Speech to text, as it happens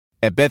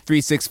At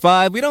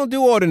Bet365, we don't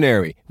do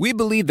ordinary. We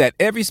believe that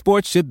every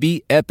sport should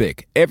be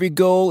epic. Every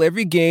goal,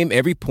 every game,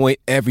 every point,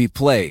 every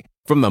play.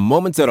 From the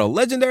moments that are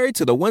legendary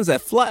to the ones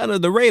that fly under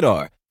the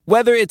radar.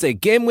 Whether it's a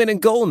game-winning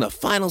goal in the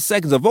final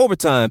seconds of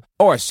overtime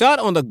or a shot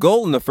on the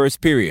goal in the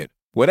first period.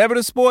 Whatever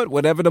the sport,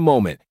 whatever the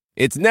moment.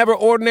 It's never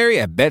ordinary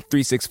at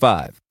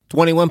Bet365.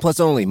 21 plus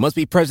only. Must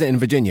be present in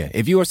Virginia.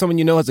 If you or someone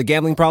you know has a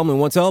gambling problem and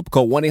wants help,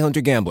 call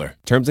 1-800-GAMBLER.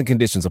 Terms and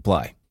conditions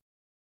apply.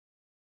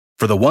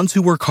 For the ones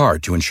who work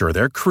hard to ensure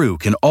their crew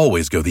can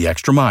always go the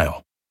extra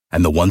mile,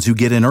 and the ones who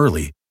get in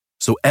early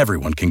so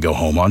everyone can go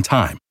home on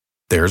time,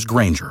 there's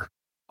Grainger,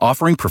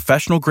 offering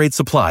professional-grade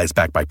supplies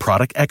backed by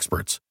product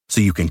experts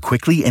so you can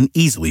quickly and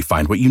easily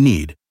find what you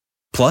need.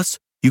 Plus,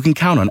 you can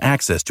count on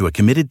access to a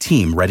committed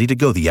team ready to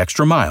go the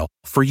extra mile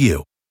for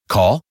you.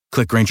 Call,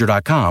 click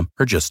Grainger.com,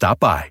 or just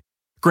stop by.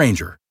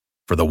 Grainger,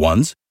 for the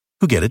ones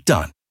who get it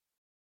done.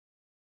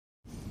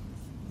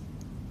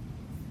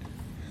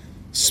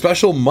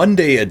 Special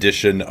Monday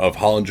edition of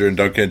Hollinger and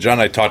Duncan. John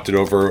and I talked it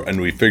over,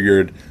 and we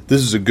figured this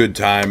is a good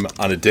time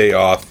on a day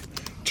off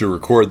to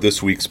record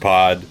this week's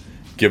pod,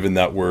 given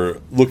that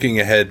we're looking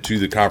ahead to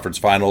the conference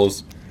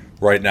finals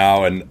right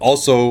now. And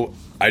also,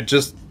 I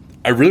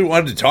really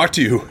wanted to talk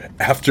to you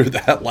after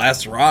that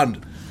last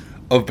round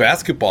of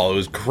basketball. It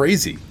was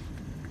crazy.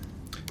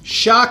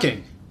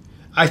 Shocking.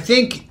 I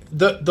think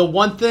the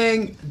one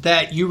thing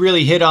that you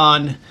really hit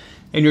on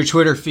in your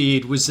Twitter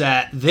feed was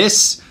that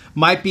this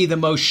might be the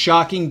most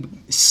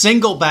shocking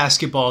single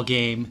basketball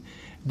game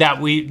that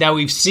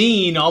we've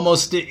seen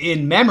almost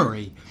in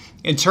memory,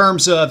 in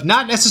terms of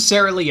not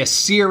necessarily a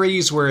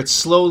series where it's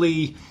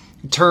slowly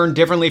turned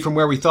differently from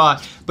where we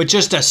thought, but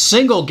just a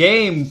single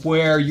game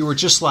where you were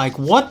just like,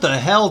 what the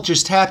hell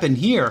just happened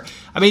here?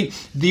 I mean,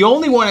 the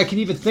only one I can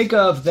even think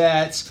of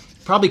that's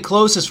probably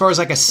close as far as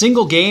like a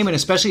single game, and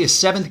especially a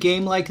seventh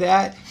game like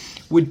that,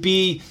 would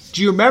be,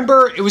 do you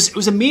remember, it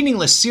was a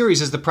meaningless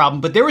series is the problem,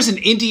 but there was an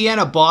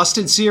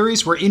Indiana-Boston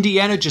series where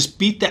Indiana just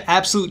beat the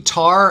absolute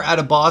tar out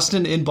of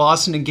Boston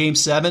in Game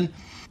 7.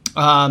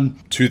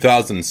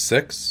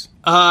 2006?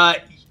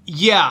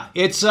 Yeah,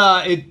 it's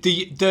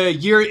the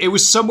year, it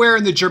was somewhere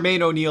in the Jermaine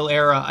O'Neal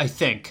era, I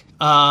think.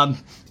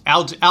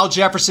 Al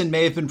Jefferson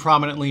may have been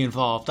prominently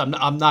involved.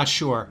 I'm not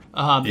sure.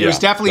 It was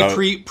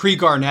definitely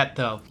pre-Garnett,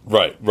 though.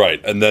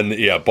 Right. And then,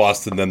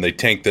 Boston, then they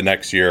tanked the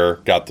next year,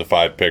 got the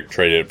 5 pick,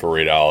 traded it for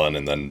Ray Allen,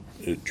 and then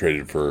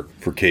traded for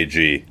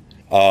KG.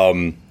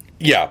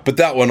 But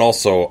that one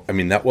also, I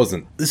mean,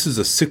 this is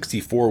a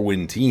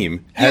 64-win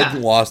team,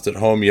 hadn't lost at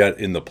home yet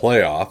in the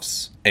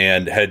playoffs,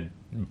 and had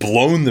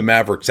blown the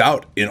Mavericks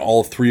out in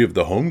all 3 of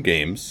the home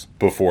games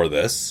before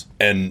this.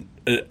 And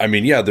I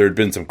mean, there had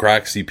been some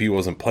cracks. CP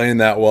wasn't playing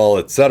that well,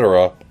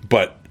 etc.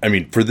 But I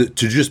mean, to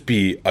just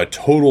be a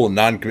total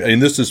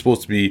this is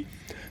supposed to be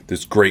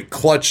this great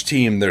clutch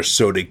team. They're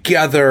so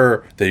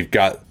together. They've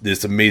got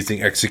this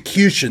amazing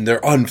execution.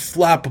 They're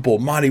unflappable.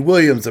 Monty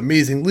Williams,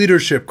 amazing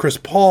leadership. Chris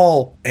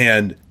Paul,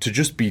 and to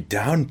just be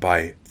down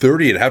by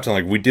 30 at halftime.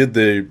 Like, we did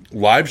the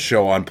live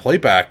show on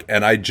playback,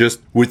 and I just,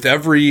 with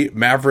every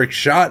Maverick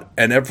shot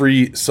and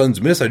every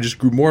Suns miss, I just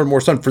grew more and more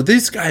stunned. For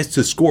these guys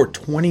to score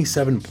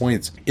 27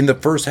 points in the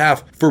first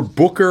half, for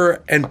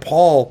Booker and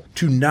Paul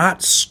to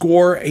not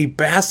score a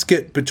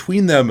basket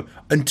between them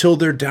until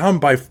they're down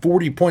by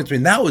 40 points. I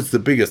mean, that was the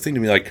biggest thing to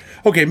me. Like,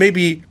 okay,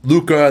 maybe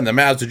Luka and the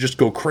Mavs would just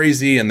go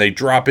crazy and they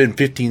drop in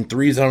 15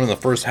 threes on them in the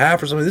first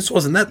half or something. This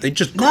wasn't that. They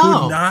just could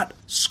not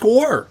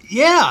score.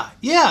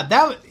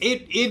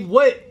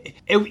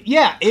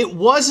 It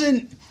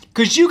wasn't,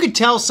 because you could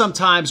tell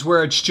sometimes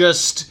where it's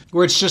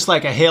just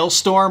like a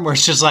hailstorm, where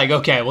it's just like,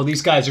 okay, well,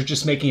 these guys are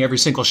just making every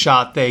single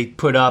shot they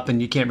put up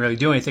and you can't really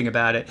do anything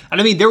about it.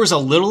 And I mean, there was a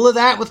little of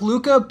that with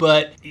Luka,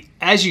 but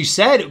as you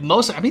said,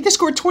 they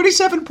scored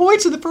 27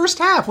 points in the first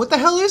half. What the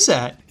hell is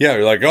that? Yeah,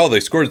 you're like, oh, they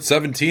scored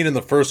 17 in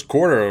the first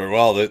quarter.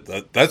 Well,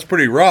 that's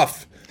pretty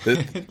rough.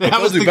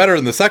 They'll do better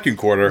in the second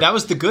quarter. That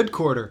was the good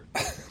quarter.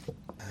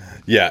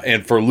 Yeah,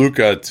 and for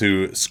Luka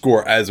to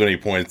score as many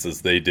points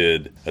as they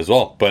did as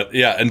well. But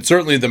yeah, and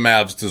certainly the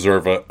Mavs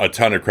deserve a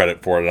ton of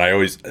credit for it. And I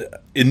always,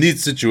 in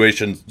these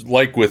situations,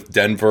 like with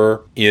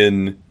Denver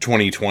in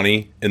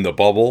 2020 in the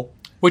bubble,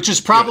 which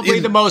is probably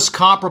the most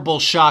comparable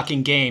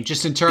shocking game,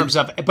 just in terms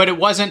of, but it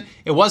wasn't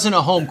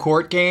a home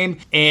court game,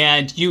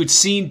 and you had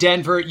seen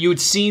Denver did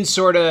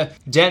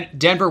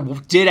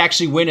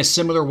actually win a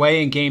similar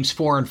way in games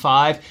 4 and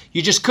 5.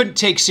 You just couldn't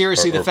take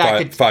seriously the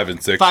fact that 5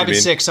 and 6. 5 and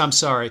 6. I'm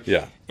sorry.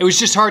 Yeah. It was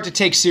just hard to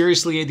take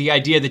seriously the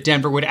idea that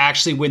Denver would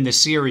actually win the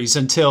series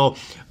until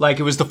like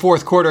it was the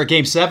fourth quarter of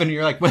Game 7, and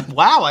you're like,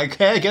 wow, I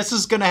guess this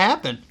is going to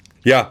happen.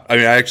 Yeah, I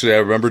mean, I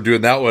remember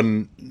doing that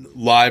one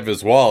live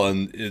as well,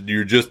 and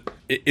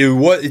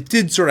it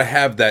did sort of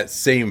have that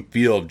same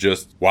feel of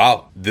just,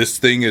 wow, this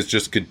thing is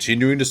just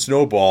continuing to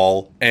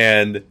snowball,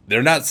 and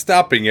they're not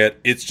stopping it.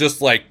 It's just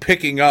like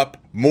picking up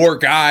more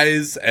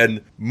guys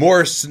and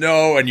more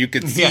snow, and you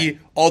can see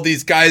all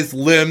these guys'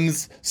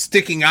 limbs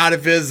sticking out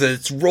of his, and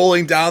it's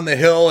rolling down the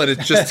hill, and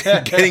it's just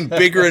getting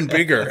bigger and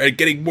bigger and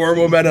getting more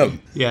momentum.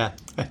 Yeah.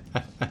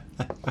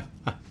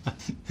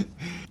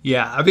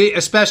 Yeah, I mean,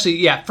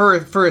 especially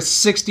for a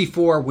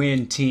 64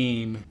 win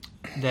team.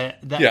 I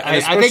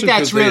think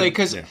that's really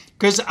because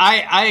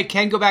I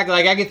can go back,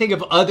 like I can think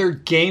of other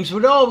games,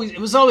 but it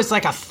was always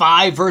like a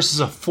 5 versus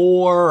a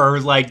 4, or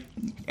like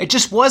it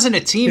just wasn't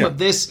a team of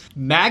this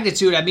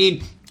magnitude. I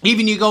mean,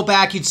 even you go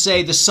back, you'd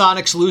say the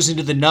Sonics losing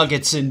to the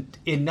Nuggets in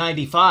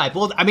 95.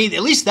 Well, I mean,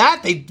 at least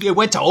it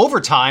went to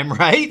overtime,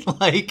 right?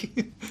 Like,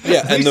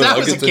 and the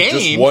Nuggets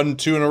just won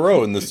 2 in a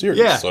row in the series.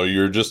 Yeah. So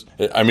you're just,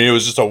 I mean, it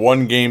was just a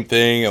 1-game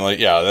thing, and like,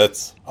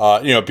 that's,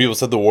 people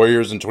said the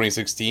Warriors in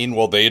 2016.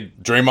 Well,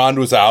 Draymond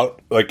was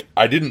out. Like,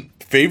 I didn't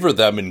favor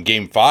them in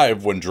Game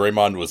 5 when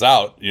Draymond was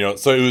out.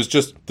 So it was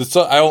just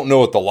I don't know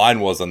what the line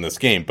was on this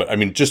game, but I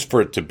mean, just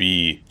for it to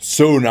be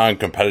so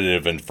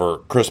non-competitive, and for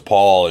Chris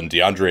Paul and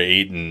DeAndre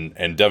Ayton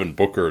and Devin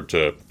Booker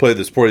to play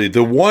this poorly.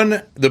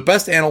 The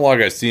best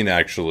analog I've seen,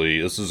 actually,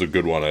 this is a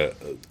good one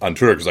on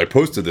Twitter, because I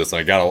posted this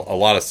and I got a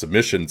lot of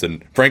submissions,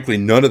 and frankly,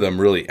 none of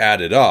them really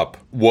added up,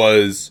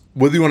 was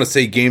whether you want to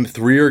say Game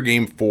 3 or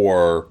Game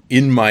 4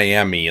 in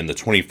Miami in the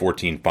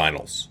 2014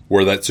 finals,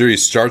 where that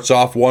series starts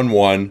off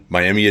 1-1.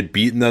 Miami had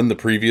beaten them the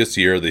previous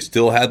year. They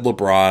still had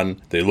LeBron.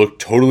 They looked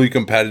totally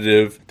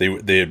competitive.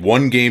 They had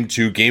won Game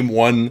 2. Game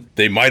 1,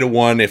 they might have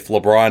won if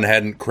LeBron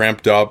hadn't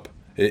cramped up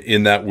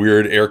in that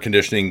weird air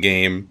conditioning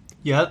game.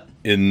 Yep.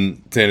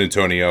 In San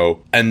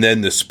Antonio, and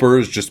then the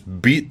Spurs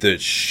just beat the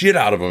shit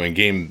out of them in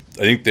game.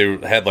 I think they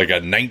had like a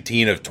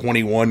 19 of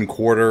 21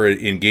 quarter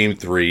in Game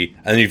 3,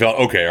 and then you felt,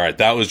 okay, all right,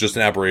 that was just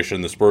an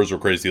aberration. The Spurs were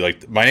crazy.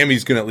 Like,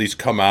 Miami's going to at least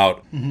come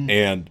out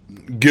and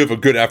give a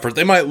good effort.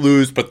 They might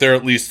lose, but they're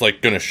at least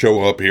like going to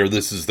show up here.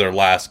 This is their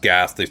last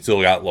gasp. They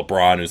still got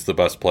LeBron, who's the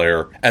best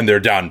player, and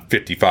they're down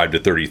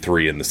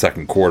 55-33 in the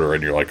second quarter,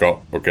 and you're like,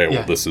 oh, okay,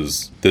 well, this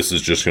is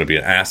just going to be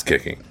an ass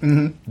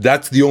kicking.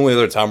 That's the only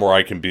other time where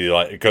I can be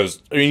like, because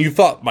I mean, you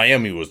thought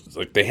Miami was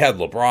like, they had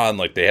LeBron,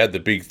 like they had the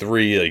big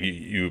three,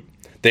 like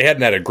they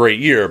hadn't had a great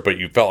year, but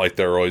you felt like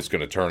they were always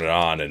going to turn it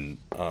on, and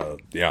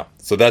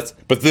so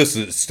but this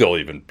is still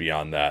even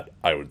beyond that,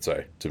 I would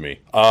say, to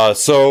me.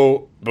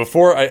 So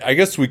before I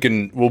guess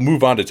we'll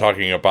move on to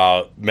talking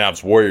about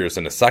Mavs Warriors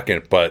in a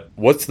second, but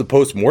what's the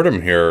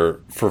post-mortem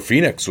here for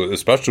Phoenix,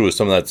 especially with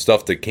some of that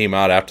stuff that came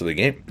out after the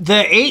game?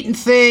 The Ayton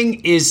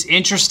thing is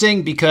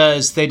interesting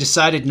because they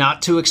decided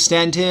not to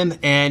extend him,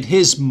 and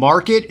his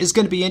market is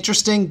going to be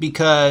interesting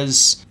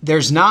because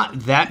there's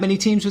not that many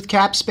teams with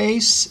cap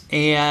space,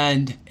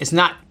 and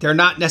they're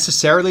not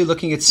necessarily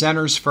looking at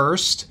centers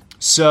first.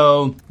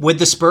 So would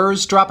the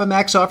Spurs drop a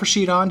max offer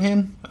sheet on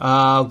him?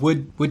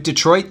 Would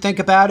Detroit think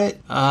about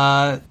it?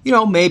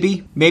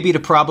 Maybe to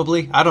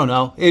probably. I don't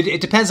know. It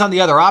depends on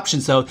the other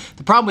options, though.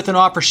 The problem with an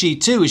offer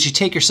sheet, too, is you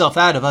take yourself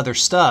out of other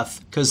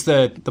stuff because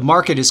the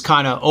market is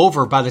kind of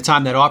over by the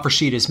time that offer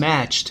sheet is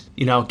matched.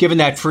 Given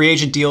that free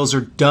agent deals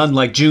are done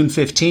like June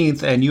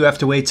 15th and you have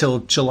to wait till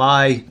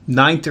July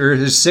 9th or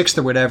 6th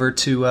or whatever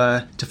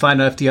to find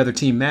out if the other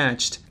team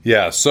matched.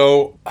 Yeah,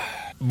 so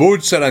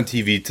Woj said on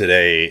TV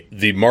today,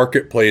 the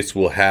marketplace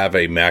will have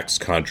a max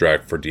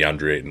contract for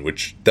DeAndre Ayton,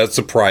 which that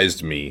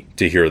surprised me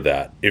to hear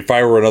that. If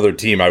I were another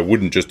team, I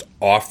wouldn't just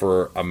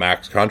offer a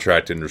max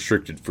contract in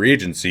restricted free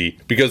agency,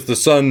 because the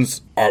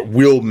Suns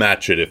will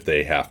match it if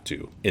they have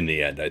to in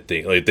the end. I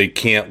think like they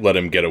can't let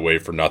him get away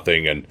for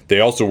nothing, and they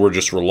also were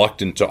just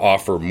reluctant to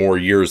offer more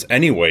years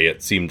anyway,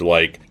 it seemed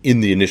like, in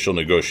the initial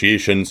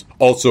negotiations.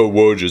 Also,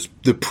 Woj,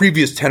 the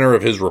previous tenor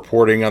of his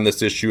reporting on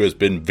this issue has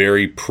been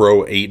very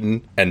pro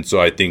Ayton, and so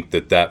I think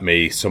that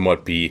may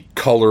somewhat be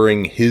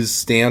coloring his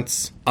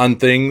stance on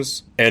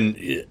things.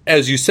 And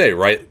as you say,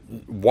 right,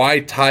 why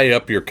tie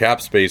up your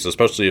cap space,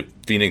 especially if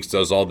Phoenix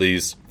does all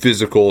these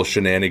physical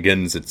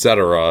shenanigans,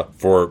 etc.,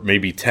 for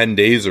maybe 10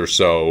 days or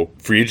so?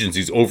 Free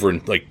agency's over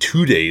in like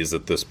 2 days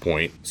at this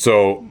point.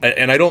 So,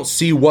 and I don't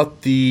see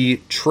what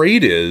the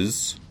trade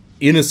is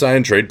in a sign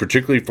and trade,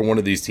 particularly for one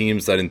of these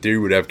teams that in theory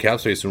would have cap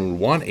space and would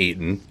want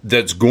Ayton,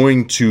 that's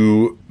going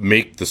to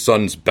make the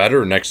Suns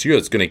better next year.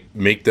 It's going to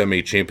make them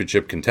a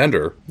championship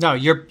contender. No,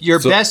 your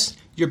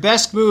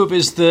best move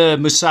is the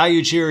Masai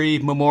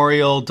Ujiri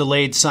Memorial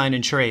delayed sign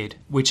and trade,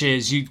 which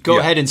is you go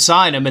ahead and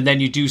sign him and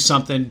then you do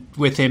something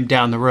with him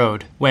down the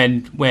road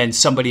when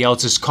somebody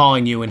else is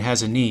calling you and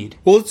has a need.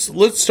 Well,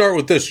 let's start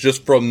with this,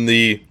 just from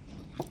the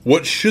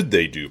what should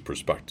they do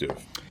perspective.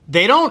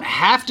 They don't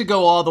have to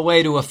go all the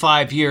way to a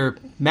 5-year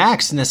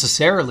max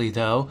necessarily,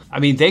 though. I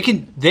mean, they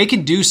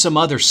can do some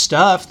other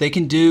stuff. They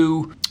can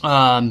do,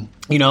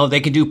 they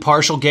can do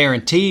partial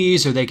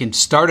guarantees, or they can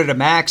start at a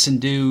max and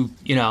do,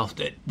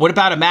 what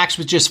about a max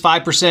with just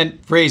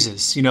 5%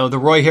 raises? The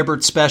Roy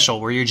Hibbert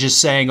special, where you're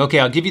just saying, okay,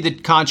 I'll give you the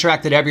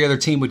contract that every other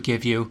team would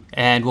give you,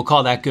 and we'll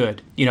call that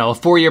good. A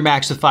 4-year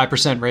max with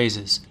 5%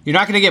 raises. You're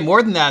not going to get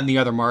more than that in the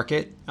other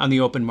market. on the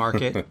open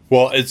market.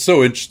 Well, it's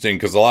so interesting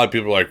because a lot of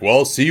people are like,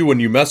 well, see, when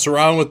you mess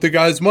around with the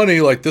guy's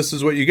money, like this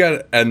is what you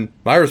get. And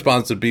my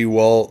response would be,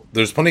 well,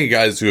 there's plenty of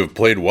guys who have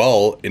played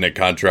well in a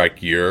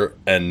contract year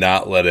and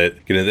not let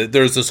it get in.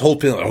 There's this whole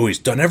feeling, oh, he's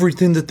done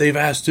everything that they've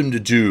asked him to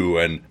do.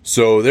 And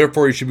so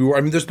therefore he should be,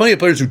 I mean, there's plenty of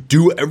players who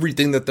do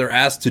everything that they're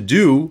asked to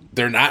do.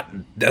 They're not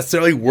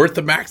necessarily worth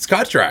a max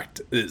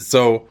contract.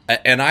 So,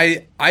 and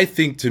I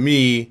think, to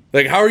me,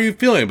 like, how are you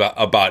feeling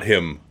about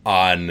him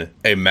on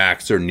a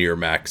max or near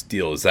max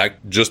deal? Is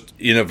that just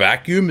in a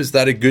vacuum? Is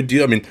that a good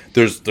deal? I mean,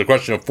 there's the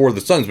question of for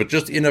the Suns, but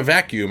just in a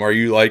vacuum, are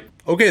you like,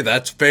 okay,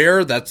 that's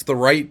fair, that's the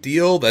right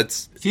deal,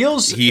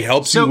 he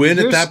helps you win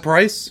at that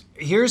price?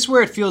 Here's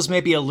where it feels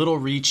maybe a little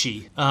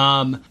reachy.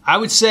 I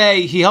would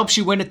say he helps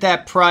you win at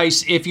that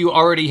price if you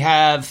already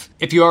have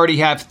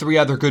 3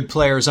 other good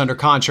players under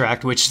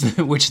contract, which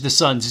the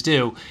Suns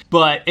do.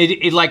 But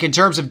it like in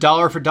terms of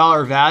dollar for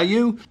dollar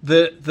value,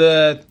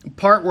 the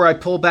part where I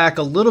pull back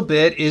a little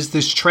bit is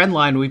this trend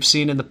line we've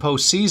seen in the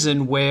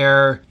postseason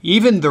where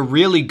even the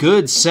really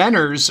good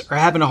centers are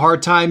having a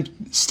hard time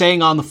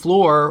staying on the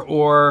floor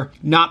or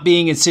not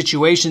being in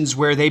situations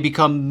where they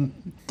become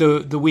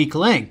the weak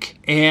link.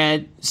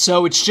 And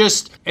so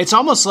it's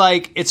almost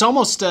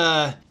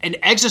an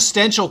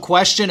existential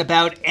question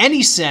about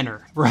any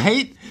center,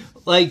 right?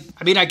 Like,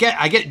 I mean, I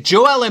get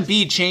Joel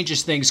Embiid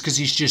changes things because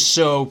he's just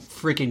so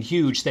freaking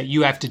huge that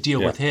you have to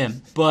deal with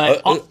him.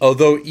 But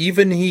although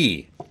even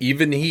he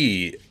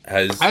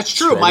has, that's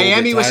true.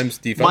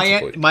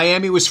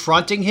 Miami was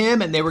fronting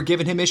him, and they were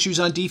giving him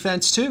issues on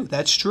defense too.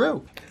 That's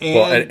true.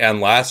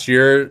 And last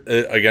year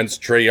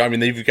against Trae Young, I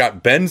mean, you've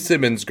got Ben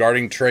Simmons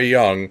guarding Trae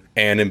Young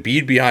and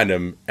Embiid behind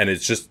him, and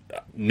it's just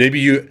maybe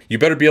you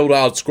better be able to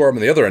outscore him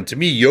on the other end. To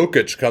me,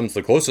 Jokic comes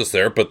the closest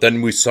there, but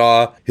then we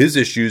saw his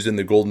issues in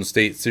the Golden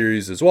State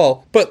series as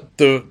well. But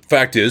the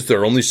fact is,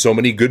 there are only so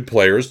many good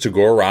players to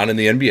go around in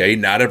the NBA.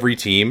 Not every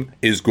team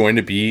is going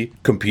to be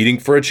competing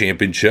for a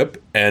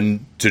championship,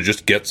 and to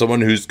just get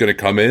someone who's going to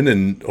come in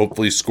and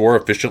hopefully score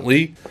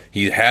efficiently.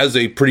 He has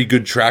a pretty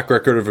good track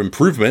record of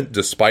improvement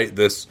despite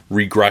this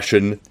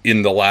regression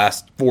in the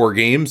last 5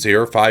 games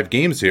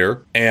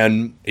here,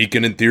 and he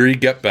can in theory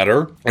get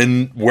better.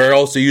 And where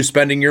else are you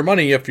spending your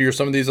money if you're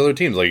some of these other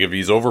teams? Like if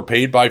he's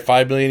overpaid by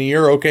 $5 million a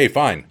year, okay,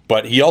 fine.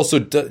 But he also,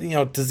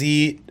 does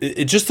he?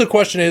 It's just the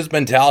question of his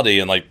mentality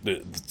and like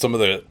some of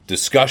the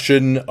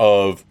discussion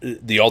of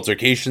the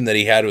altercation that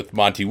he had with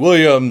Monty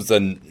Williams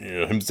and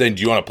him saying,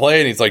 "Do you want to play?"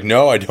 And he's like,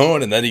 "No, I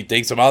don't." And then he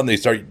takes him out and they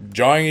start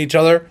jawing at each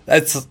other.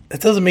 That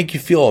doesn't make you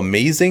feel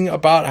amazing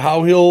about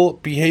how he'll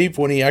behave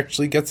when he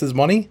actually gets his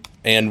money.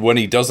 And when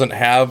he doesn't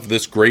have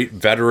this great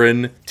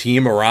veteran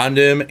team around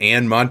him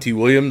and Monty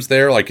Williams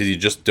there, like, does he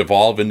just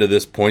devolve into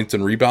this points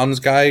and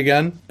rebounds guy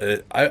again?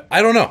 I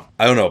don't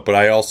know. But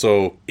I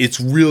also, it's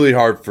really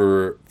hard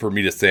for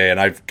me to say, and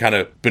I've kind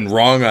of been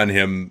wrong on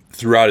him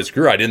throughout his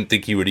career. I didn't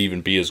think he would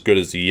even be as good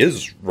as he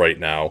is right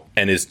now.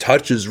 And his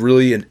touch is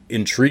really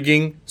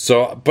intriguing.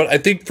 So, but I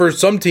think for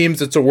some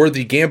teams, it's a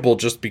worthy gamble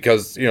just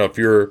because, if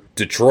you're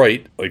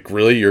Detroit, like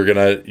really,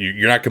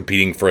 you're not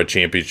competing for a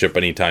championship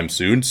anytime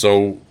soon.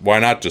 So why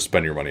not just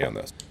spend your money on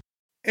this?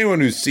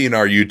 Anyone who's seen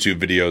our YouTube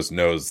videos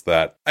knows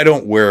that I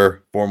don't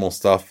wear formal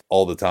stuff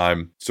all the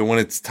time. So when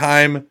it's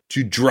time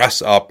to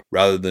dress up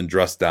rather than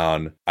dress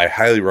down, I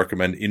highly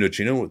recommend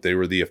Indochino. They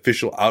were the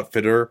official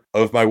outfitter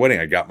of my wedding.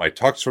 I got my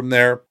tux from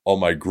there. All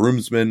my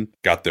groomsmen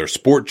got their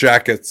sport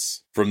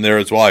jackets from there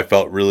as well. I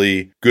felt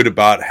really good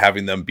about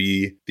having them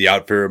be the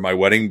outfitter of my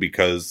wedding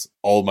because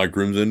all of my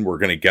groomsmen were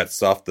going to get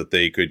stuff that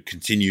they could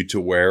continue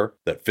to wear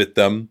that fit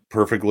them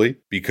perfectly.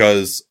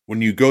 Because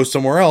when you go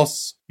somewhere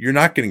else, you're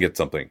not going to get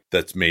something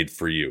that's made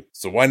for you.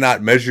 So why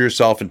not measure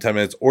yourself in 10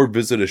 minutes or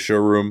visit a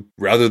showroom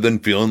rather than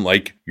feeling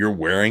like you're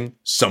wearing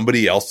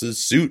somebody else's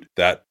suit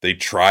that they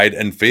tried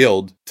and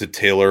failed to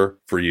tailor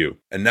for you.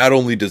 And not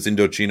only does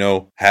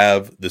Indochino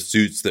have the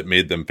suits that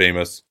made them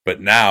famous,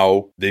 but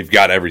now they've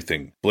got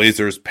everything.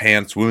 Blazers,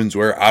 pants, women's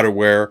wear,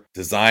 outerwear,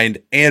 designed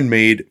and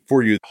made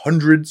for you.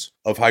 Hundreds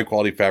of high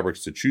quality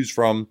fabrics to choose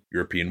from.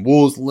 European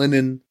wools,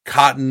 linen,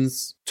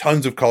 cottons,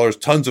 tons of colors,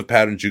 tons of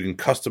patterns. You can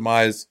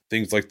customize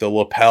things like the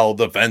lapel,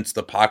 the vents,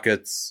 the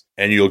pockets,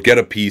 and you'll get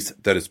a piece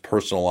that is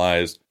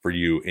personalized for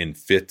you in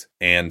fit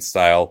and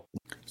style.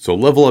 So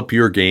level up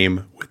your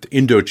game with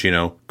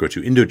Indochino. Go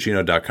to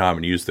Indochino.com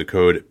and use the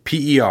code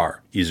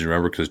PER. Easy to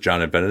remember because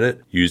John invented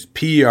it. Use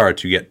PER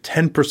to get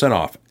 10%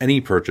 off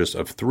any purchase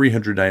of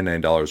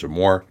 $399 or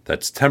more.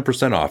 That's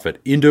 10% off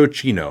at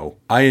Indochino,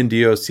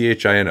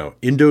 Indochino,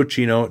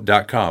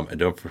 Indochino.com. And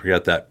don't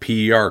forget that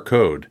PER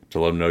code to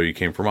let them know you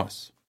came from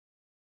us.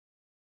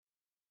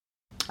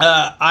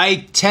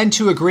 I tend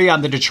to agree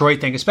on the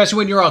Detroit thing, especially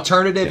when your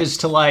alternative is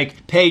to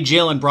like pay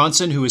Jalen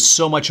Brunson, who is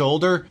so much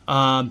older.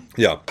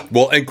 Yeah.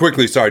 Well, and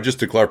quickly, sorry, just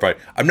to clarify,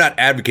 I'm not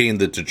advocating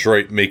that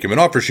Detroit make him an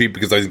offer sheet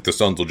because I think the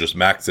Suns will just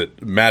match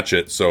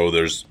it, so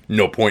there's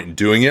no point in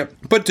doing it.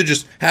 But to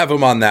just have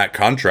him on that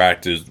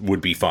contract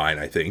would be fine,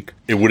 I think.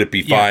 Would it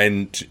be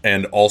fine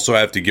and also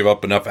have to give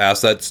up enough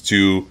assets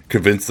to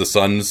convince the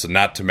Suns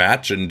not to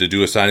match and to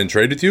do a sign and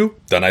trade with you?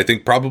 Then I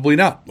think probably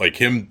not.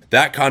 Like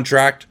that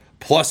contract,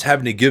 plus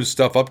having to give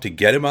stuff up to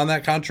get him on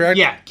that contract.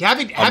 Yeah,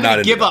 having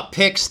to give up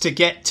picks to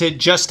get to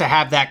just to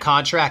have that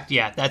contract.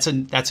 Yeah, that's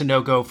a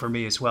no-go for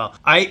me as well.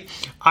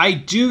 I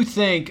do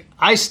think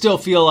I still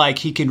feel like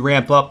he can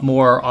ramp up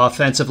more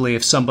offensively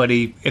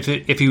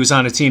if he was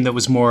on a team that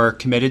was more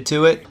committed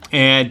to it.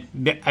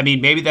 And I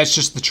mean, maybe that's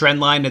just the trend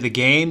line of the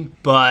game,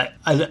 but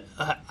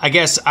I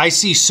guess I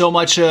see so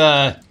much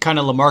kind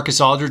of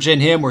LaMarcus Aldridge in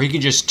him where he can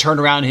just turn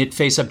around and hit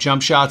face-up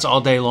jump shots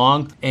all day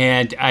long.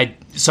 And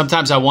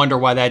sometimes I wonder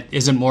why that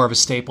isn't more of a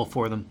staple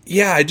for them.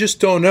 Yeah, I just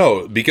don't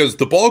know, because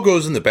the ball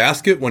goes in the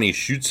basket when he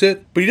shoots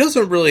it, but he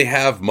doesn't really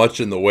have much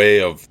in the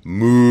way of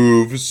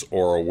moves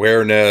or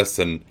awareness,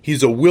 and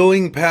he's a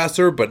willing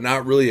passer, but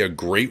not really a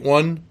great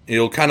one.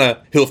 He'll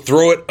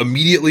throw it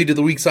immediately to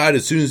the weak side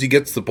as soon as he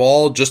gets the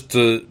ball just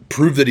to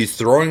prove that he's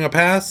throwing a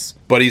pass,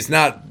 but it's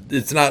not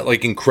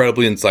like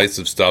incredibly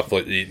incisive stuff.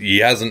 Like, he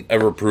hasn't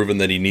ever proven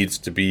that he needs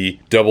to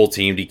be double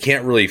teamed. He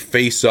can't really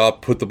face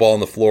up, put the ball on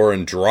the floor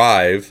and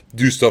drive,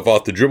 do stuff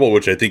off the dribble,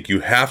 which I think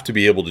you have to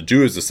be able to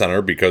do as a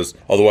center, because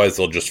otherwise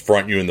they'll just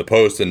front you in the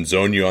post and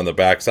zone you on the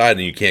backside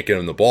and you can't get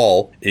him the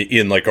ball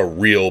in like a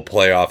real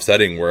playoff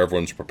setting where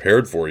everyone's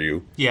prepared for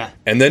you. Yeah.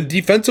 And then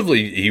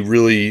defensively, he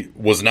really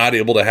was not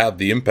able to have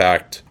the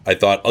impact, I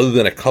thought, other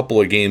than a couple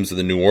of games of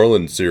the New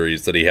Orleans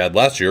series that he had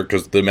last year,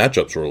 because the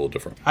matchups were a little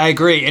different. I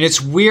agree. And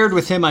it's weird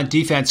with him on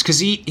defense because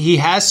he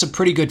has some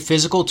pretty good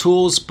physical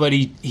tools, but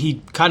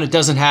he kind of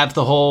doesn't have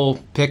the whole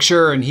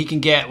picture, and he can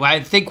get,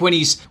 I think when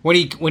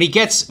he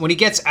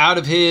gets out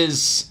of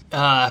his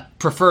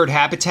preferred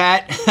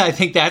habitat, I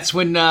think that's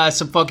when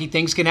some funky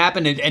things can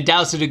happen. And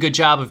Dallas did a good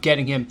job of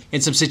getting him in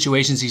some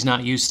situations he's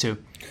not used to.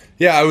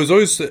 Yeah,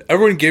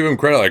 everyone gave him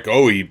credit, like,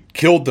 oh, he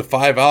killed the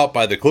 5 out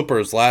by the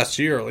Clippers last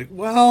year. Like,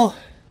 well,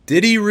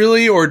 did he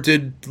really, or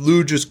did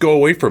Lou just go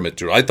away from it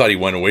too early? I thought he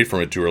went away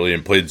from it too early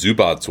and played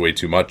Zubats way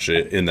too much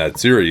in that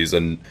series,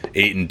 and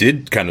Ayton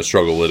did kind of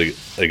struggle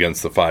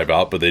against the 5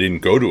 out, but they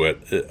didn't go to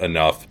it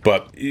enough.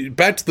 But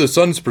back to the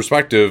Suns'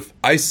 perspective,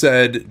 I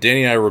said,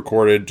 Danny and I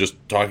recorded just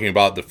talking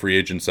about the free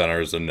agent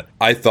centers, and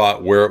I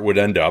thought where it would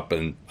end up,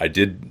 and I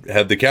did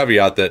have the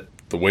caveat that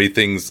the way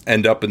things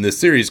end up in this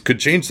series could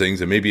change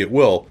things, and maybe it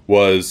will,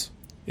 was,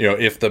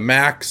 if the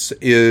max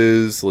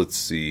is, let's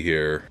see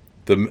here,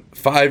 the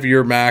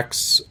 5-year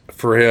max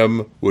for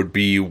him would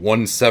be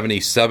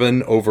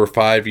 177 over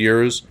 5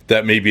 years,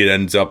 that maybe it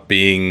ends up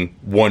being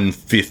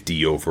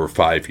 150 over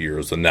 5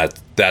 years, and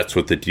that's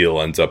what the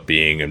deal ends up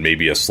being, and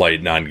maybe a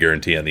slight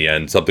non-guarantee on the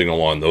end, something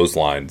along those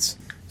lines.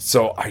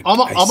 So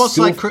almost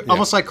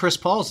like Chris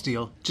Paul's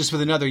deal, just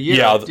with another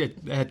year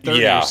at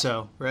 30 or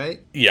so, right?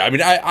 Yeah, I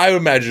mean, I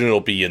imagine it'll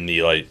be in the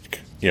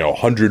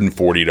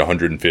 140 to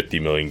 150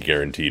 million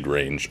guaranteed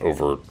range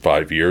over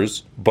 5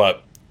 years.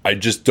 But I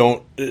just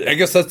don't. I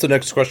guess that's the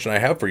next question I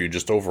have for you,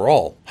 just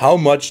overall. How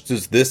much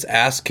does this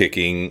ass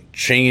kicking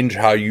change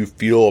how you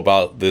feel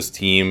about this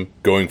team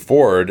going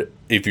forward?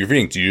 If you're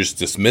Phoenix, do you just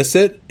dismiss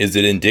it? Is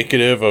it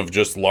indicative of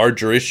just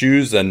larger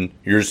issues and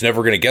you're just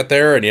never going to get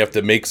there and you have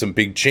to make some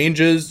big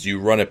changes? Do you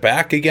run it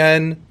back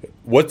again?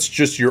 What's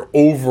just your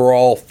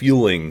overall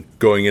feeling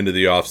going into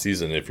the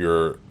offseason if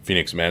you're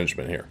Phoenix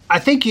management here? I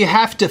think you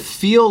have to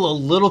feel a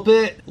little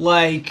bit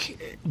like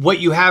what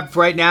you have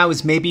right now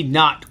is maybe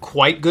not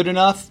quite good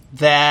enough,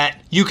 that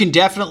you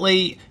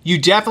definitely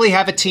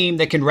have a team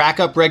that can rack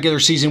up regular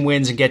season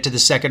wins and get to the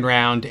second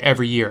round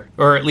every year,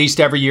 or at least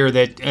every year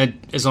that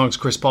as long as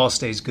Chris Paul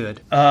stays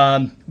good.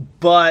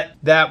 But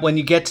that when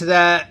you get to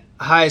that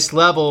highest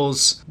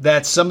levels,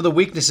 that some of the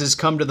weaknesses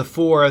come to the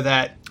fore,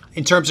 that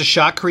in terms of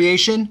shot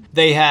creation,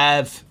 they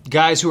have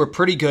guys who are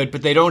pretty good,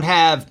 but they don't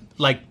have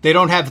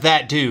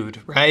that dude,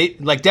 right?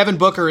 Like Devin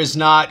Booker is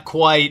not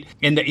quite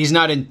he's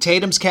not in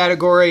Tatum's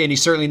category, and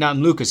he's certainly not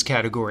in Luka's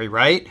category,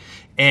 right?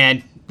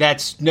 And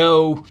that's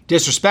no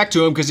disrespect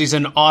to him because he's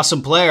an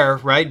awesome player,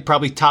 right?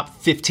 Probably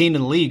top 15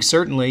 in the league,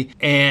 certainly.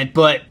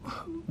 But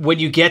when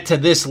you get to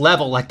this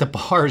level, like, the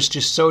bar is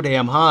just so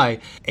damn high.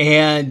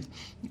 And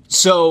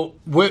so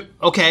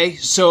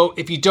so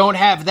if you don't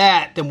have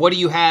that, then what do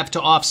you have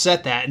to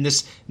offset that? In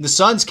the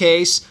Suns'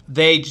 case,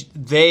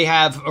 they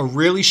have a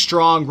really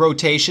strong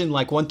rotation,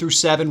 like 1 through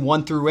 7,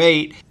 1 through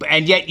 8,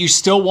 and yet you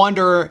still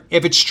wonder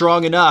if it's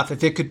strong enough,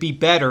 if it could be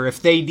better,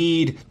 if they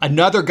need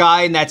another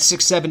guy in that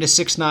 6'7" to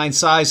 6'9"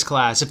 size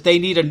class, if they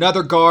need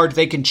another guard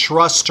they can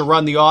trust to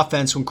run the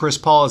offense when Chris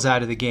Paul is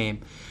out of the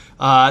game.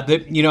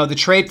 The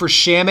trade for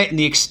Shamet and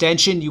the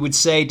extension, you would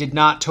say, did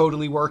not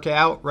totally work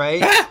out,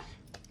 right?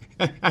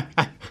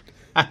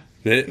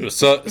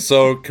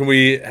 So can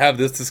we have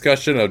this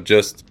discussion of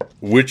just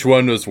which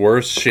one was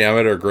worse,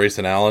 Shamet or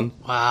Grayson Allen?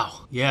 Wow.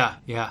 Yeah.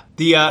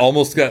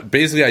 Almost got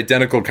basically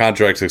identical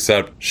contracts,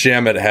 except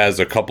Shamet has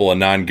a couple of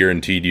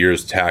non-guaranteed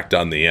years tacked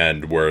on the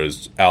end,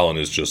 whereas Allen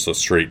is just a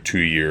straight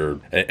 2-year.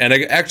 And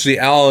actually,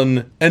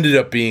 Allen ended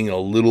up being a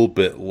little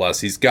bit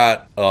less. He's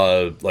got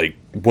like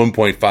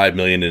 $1.5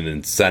 million in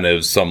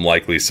incentives, some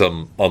likely,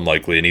 some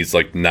unlikely, and he's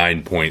like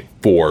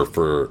 9.4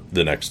 for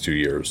the next 2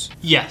 years.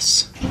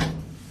 Yes.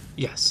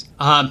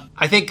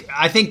 I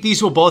think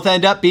these will both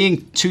end up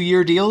being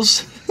 2-year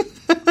deals.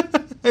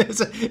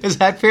 Is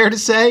that fair to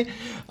say?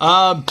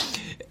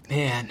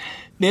 Man,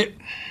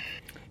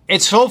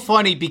 it's so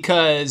funny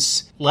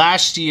because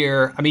last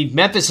year, I mean,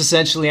 Memphis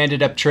essentially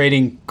ended up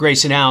trading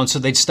Grayson Allen so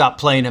they'd stop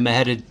playing him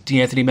ahead of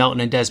D'Anthony Melton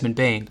and Desmond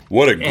Bane.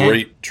 What a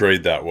great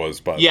trade that was,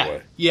 by the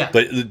way. Yeah.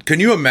 But can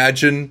you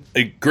imagine?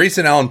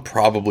 Grayson Allen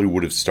probably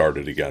would have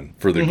started again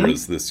for the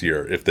Grizz this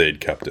year if they had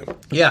kept him.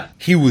 Yeah.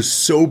 He was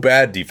so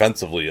bad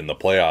defensively in the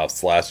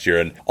playoffs last year.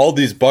 And all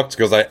these Bucks,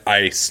 because I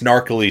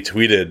snarkily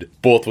tweeted,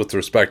 both with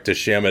respect to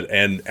Shamet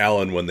and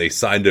Allen when they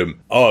signed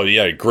him, oh,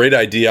 yeah, great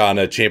idea on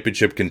a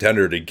championship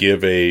contender to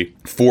give a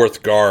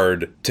fourth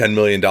guard $10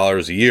 million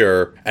a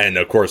year. And,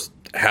 of course,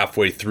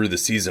 halfway through the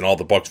season, all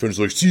the Bucks fans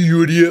are like, see,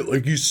 you idiot,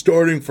 like, he's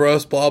starting for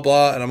us, blah,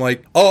 blah. And I'm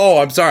like, oh,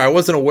 I'm sorry, I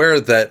wasn't aware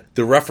that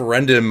the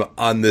referendum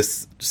on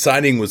this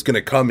signing was going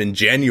to come in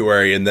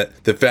January, and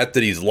that the fact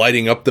that he's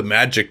lighting up the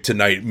Magic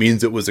tonight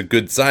means it was a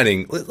good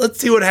signing. Let's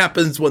see what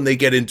happens when they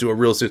get into a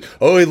real series.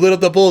 Oh, he lit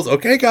up the Bulls.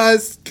 Okay,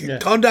 guys,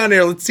 calm down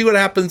here. Let's see what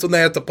happens when they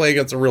have to play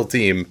against a real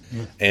team.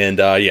 And,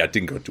 it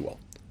didn't go too well.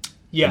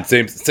 Yeah.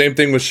 And same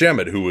thing with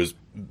Shamet, who was...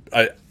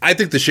 I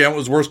think the Shamet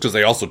was worse because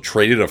they also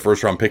traded a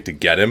first-round pick to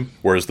get him,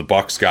 whereas the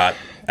Bucks got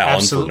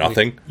Allen for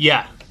nothing.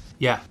 Yeah,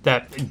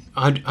 that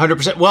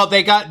 100%. Well,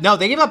 they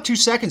gave up 2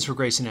 seconds for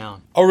Grayson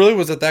Allen. Oh, really?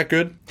 Was it that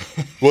good?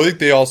 Well, I think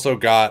they also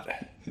got...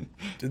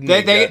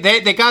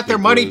 They got their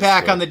money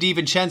back on the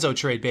DiVincenzo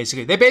trade,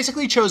 basically. They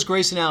basically chose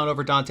Grayson Allen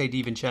over Dante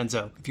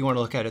DiVincenzo, if you want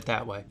to look at it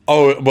that way.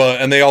 Oh, well,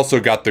 and they also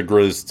got the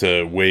Grizz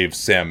to waive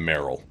Sam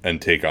Merrill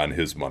and take on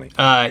his money.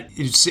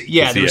 He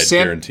had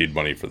guaranteed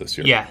money for this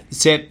year. Yeah,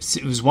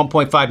 it was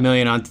 $1.5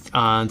 million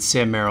on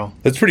Sam Merrill.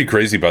 That's pretty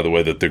crazy, by the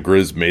way, that the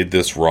Grizz made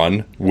this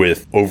run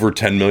with over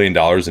 $10 million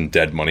in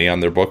dead money on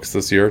their books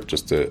this year.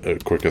 Just a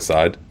quick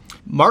aside.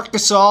 Mark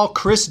Gasol,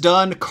 Chris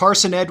Dunn,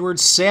 Carson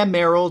Edwards, Sam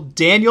Merrill,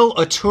 Daniel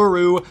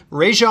Aturu,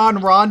 Rajon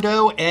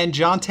Rondo, and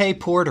Jonte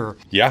Porter.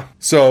 Yeah.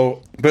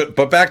 So,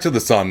 but back to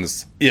the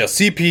Suns. Yeah,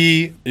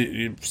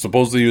 CP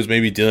supposedly he was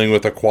maybe dealing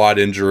with a quad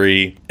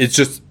injury.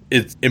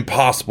 It's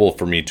impossible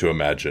for me to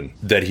imagine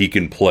that he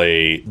can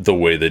play the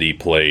way that he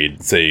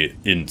played, say,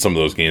 in some of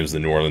those games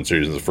in the New Orleans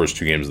series and the first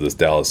 2 games of this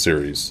Dallas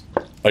series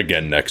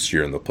again next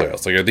year in the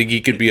playoffs. Like, I think he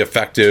could be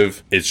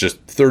effective. It's just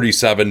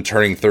 37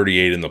 turning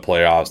 38 in the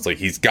playoffs. Like,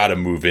 he's got to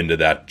move into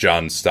that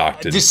John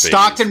Stockton phase.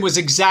 Stockton was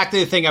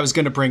exactly the thing I was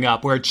going to bring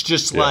up, where it's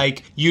just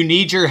like you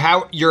need your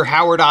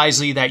Howard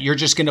Isley, that you're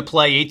just going to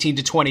play 18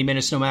 to 20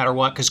 minutes no matter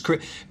what, because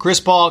Chris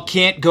Paul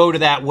can't go to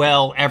that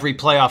well every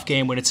playoff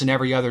game when it's an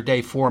every other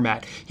day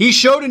format. He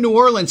showed in New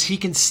Orleans he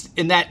can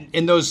in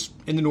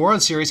the New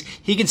Orleans series,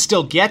 he can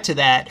still get to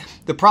that.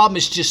 The problem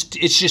is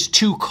it's just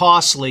too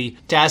costly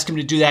to ask him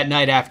to do that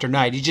night after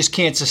night. He just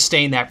can't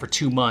sustain that for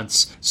 2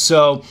 months.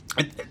 So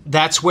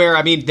that's where,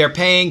 I mean, they're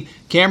paying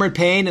Cameron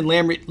Payne and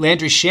Landry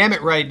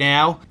Shamet right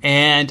now,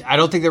 and I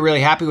don't think they're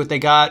really happy what they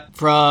got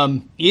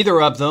from either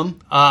of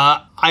them.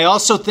 I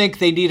also think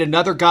they need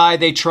another guy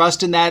they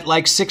trust in that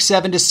like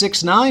 6'7" to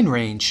 6'9"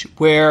 range,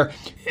 where,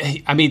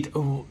 I mean,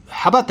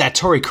 how about that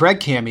Torrey Craig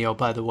cameo,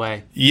 by the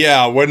way?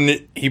 Yeah,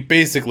 when he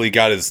basically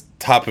got his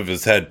top of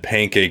his head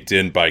pancaked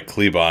in by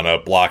Kleba on a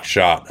block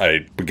shot, I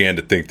began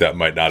to think that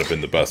might not have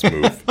been the best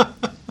move.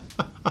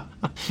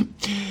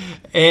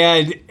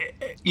 And,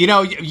 you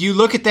know, you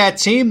look at that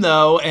team,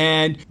 though,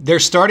 and their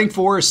starting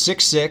four is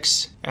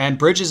 6'6", and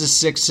Bridges is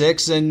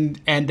 6'6",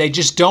 and they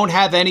just don't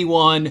have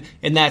anyone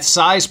in that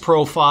size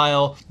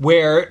profile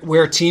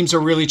where teams are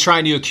really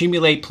trying to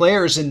accumulate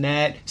players in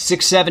that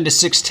 6'7" to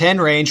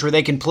 6'10" range, where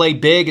they can play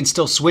big and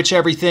still switch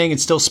everything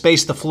and still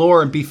space the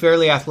floor and be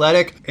fairly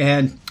athletic.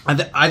 And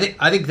I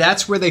think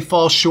that's where they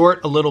fall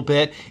short a little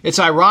bit. It's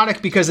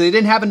ironic because they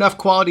didn't have enough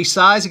quality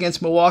size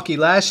against Milwaukee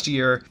last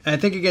year, and I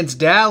think against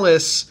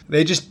Dallas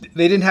they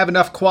didn't have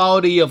enough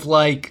quality of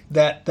like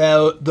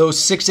those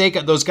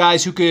 6'8", those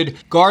guys who could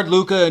guard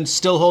Luka and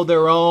still hold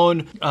their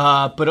own,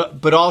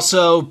 but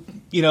also,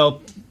 you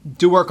know,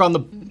 do work on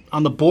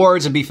the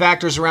boards and be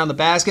factors around the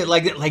basket,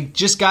 like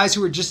just guys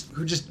who are just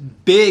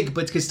big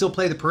but can still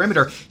play the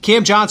perimeter.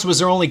 Cam Johnson was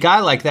their only guy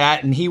like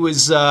that, and he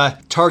was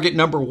target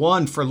number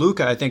 1 for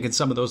Luka, I think, in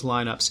some of those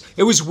lineups.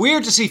 It was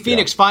weird to see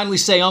Phoenix finally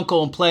say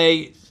uncle and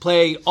play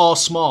play all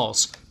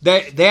smalls.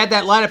 They had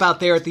that lineup out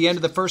there at the end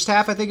of the first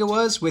half, I think it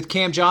was, with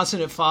Cam Johnson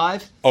at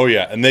 5. Oh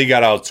yeah, and they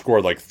got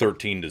outscored like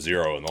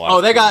 13-0 in the last.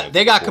 Oh,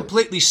 they got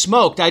completely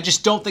smoked. I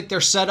just don't think they're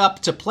set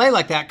up to play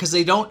like that because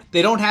they don't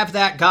have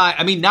that guy.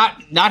 I mean,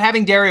 not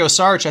having Dario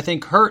Saric, I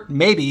think hurt.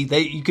 Maybe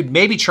you could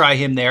maybe try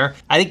him there.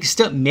 I think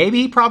still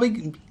maybe he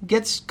probably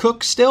gets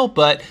cooked still,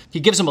 but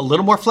he gives him a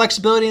little more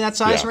flexibility in that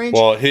size range.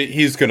 Well,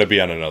 he's going to be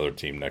on another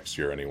team next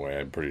year anyway.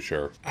 I'm pretty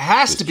sure. It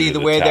has to be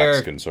the way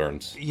their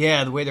concerns.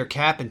 Yeah, the way their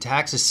cap and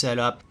tax is set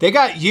up. They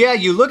got,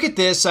 you look at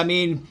this, I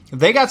mean,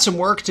 they got some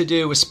work to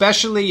do,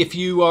 especially if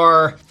you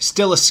are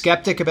still a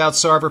skeptic about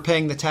Sarver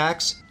paying the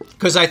tax.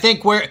 Because I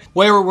think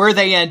where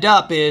they end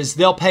up is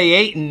they'll pay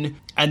Ayton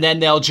and then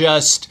they'll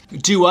just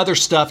do other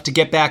stuff to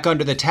get back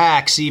under the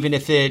tax, even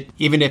if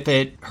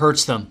it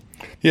hurts them.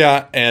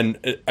 Yeah, and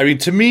I mean,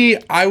 to me,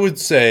 I would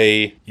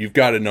say you've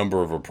got a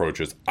number of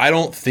approaches. I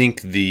don't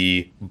think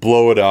the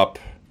blow it up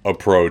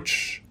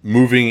approach,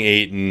 moving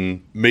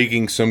Ayton,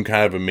 making some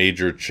kind of a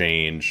major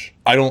change,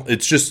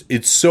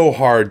 it's so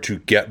hard to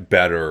get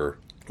better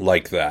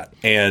like that.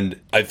 And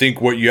I think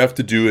what you have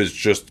to do is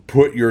just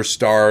put your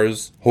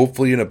stars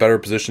hopefully in a better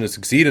position to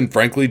succeed, and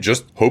frankly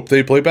just hope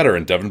they play better.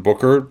 And Devin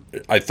Booker,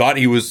 I thought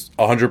he was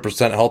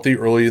 100% healthy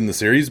early in the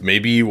series.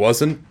 Maybe he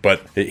wasn't,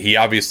 but he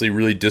obviously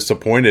really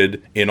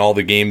disappointed in all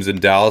the games in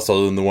Dallas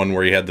other than the one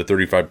where he had the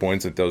 35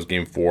 points. I think that was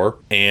game 4.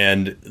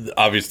 And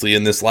obviously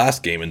in this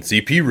last game, and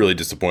CP really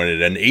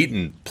disappointed, and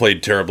Ayton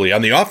played terribly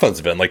on the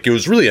offensive end. Like, it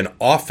was really an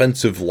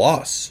offensive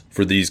loss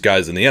for these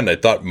guys in the end. I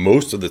thought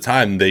most of the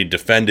time they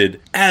defended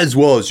as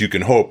well as you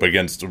can hope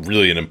against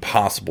really an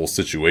impossible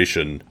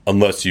situation,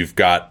 unless you've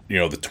got,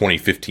 the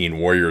 2015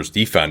 Warriors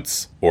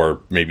defense, or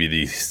maybe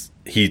the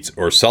Heat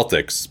or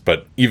Celtics,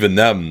 but even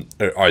them,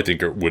 I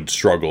think, would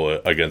struggle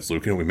against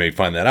Luka, and we may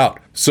find that out.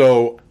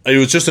 So it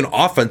was just an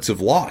offensive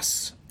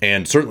loss.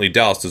 And certainly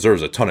Dallas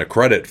deserves a ton of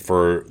credit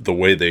for the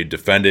way they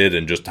defended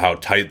and just how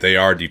tight they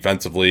are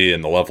defensively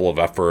and the level of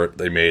effort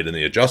they made and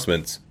the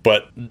adjustments.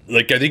 But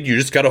I think you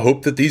just got to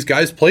hope that these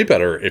guys play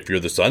better if you're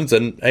the Suns.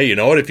 And hey, you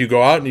know what? If you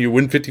go out and you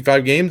win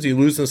 55 games, you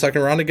lose in the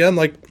second round again,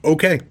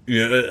 okay.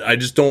 I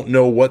just don't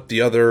know what the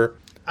other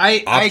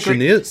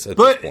option is at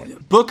this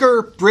point.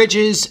 Booker,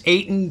 Bridges,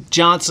 Ayton,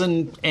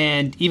 Johnson,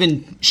 and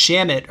even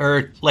Shamet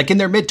are in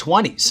their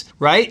mid-20s,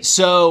 right?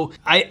 So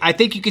I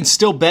think you can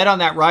still bet on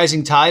that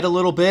rising tide a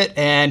little bit,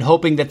 and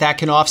hoping that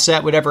can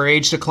offset whatever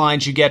age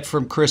declines you get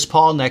from Chris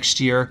Paul next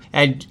year.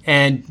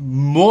 And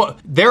more,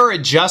 there are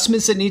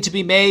adjustments that need to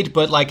be made,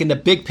 but in the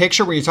big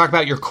picture, when you talk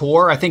about your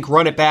core, I think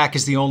run it back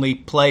is the only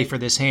play for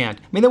this hand.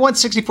 I mean, they won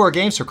 64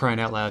 games, for crying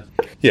out loud.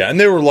 Yeah, and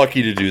they were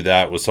lucky to do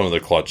that with some of the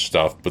clutch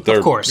stuff, but they're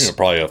of course.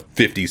 Probably a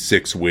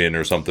 56 win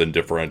or something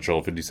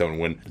differential, 57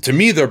 win. To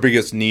me, their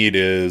biggest need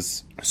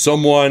is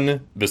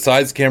someone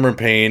besides Cameron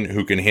Payne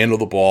who can handle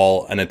the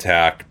ball and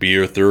attack, be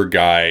your third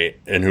guy,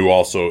 and who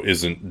also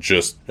isn't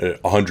just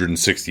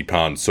 160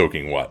 pounds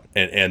soaking wet.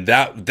 And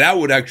that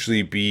would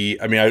actually be,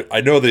 I mean,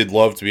 I know they'd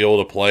love to be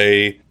able to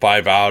play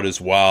 5 out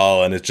as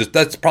well, and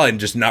that's probably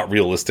just not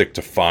realistic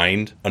to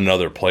find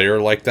another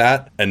player like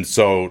that. And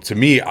so to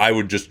me, I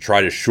would just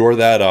try to shore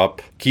that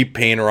up, keep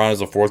Payne around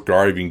as a fourth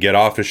guard. If you can get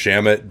off of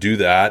Shamet, do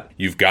that.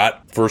 You've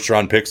got first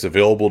round picks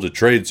available to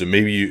trade, so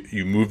maybe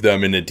you move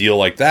them in a deal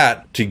like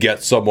that to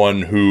get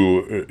someone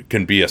who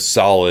can be a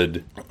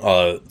solid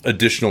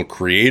additional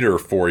creator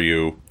for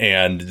you,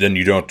 and then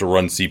you don't have to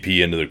run CP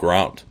into the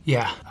ground.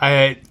 Yeah,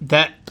 I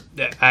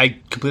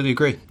completely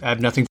agree. I have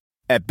nothing.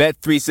 At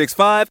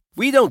Bet365,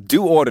 we don't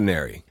do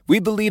ordinary. We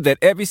believe that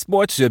every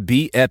sport should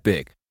be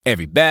epic.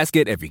 Every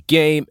basket, every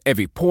game,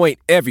 every point,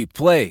 every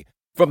play.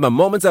 From the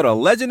moments that are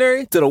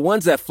legendary to the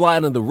ones that fly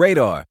under the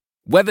radar.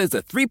 Whether it's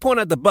a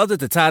 3-pointer at the buzzer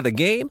to tie the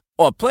game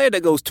or a player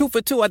that goes 2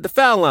 for 2 at the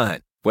foul line.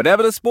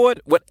 Whatever the sport,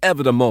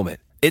 whatever the moment.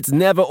 It's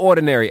never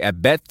ordinary at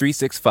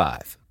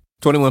Bet365.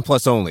 21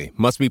 plus only.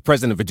 Must be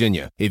present in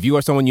Virginia. If you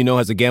or someone you know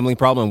has a gambling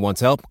problem and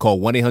wants help, call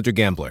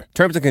 1-800-GAMBLER.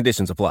 Terms and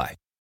conditions apply.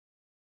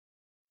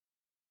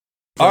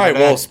 All right,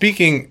 well,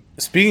 speaking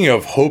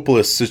of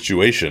hopeless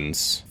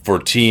situations for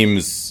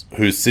teams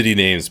whose city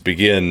names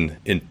begin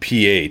in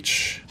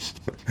PH.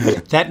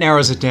 That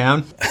narrows it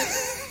down.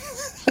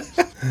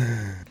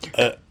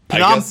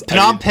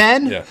 Phnom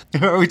Penh? Yeah.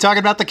 Are we talking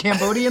about the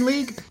Cambodian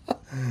League?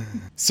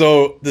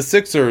 So the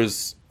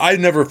Sixers, I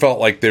never felt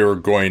like they were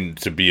going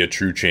to be a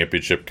true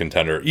championship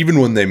contender. Even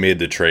when they made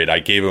the trade, I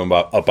gave them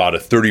about a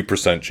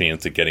 30%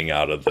 chance of getting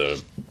out of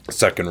the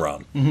second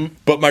round. Mm-hmm.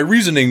 But my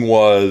reasoning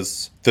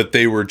was that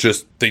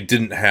they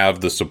didn't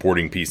have the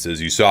supporting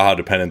pieces. You saw how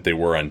dependent they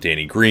were on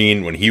Danny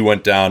Green when he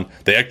went down.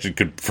 They actually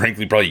could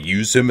frankly probably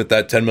use him at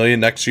that $10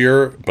 million next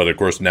year. But of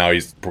course now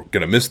he's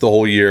going to miss the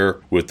whole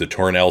year with the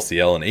torn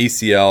LCL and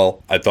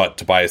ACL. I thought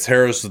Tobias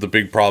Harris was the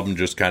big problem,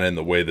 just kind of in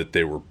the way that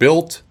they were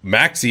built.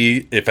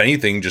 Maxey, if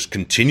anything, just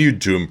continued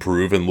to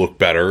improve and look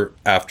better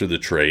after the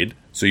trade.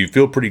 So you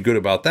feel pretty good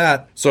about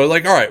that. So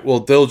like, all right, well,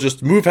 they'll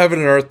just move heaven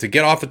and earth to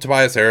get off of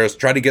Tobias Harris,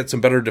 try to get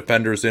some better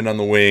defenders in on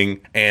the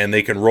wing, and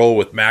they can roll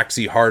with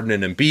Maxey, Harden,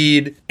 and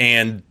Embiid,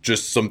 and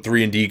just some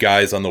 3-and-D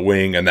guys on the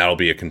wing, and that'll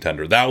be a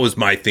contender. That was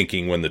my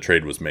thinking when the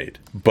trade was made.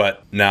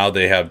 But now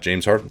they have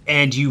James Harden.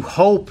 And you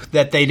hope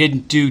that they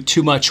didn't do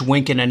too much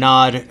wink and a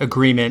nod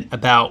agreement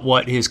about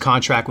what his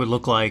contract would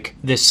look like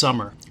this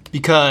summer.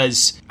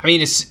 Because, I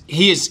mean,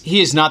 he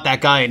is not that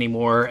guy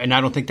anymore, and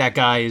I don't think that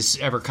guy is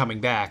ever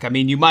coming back. I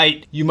mean, you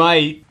might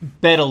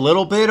bet a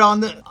little bit on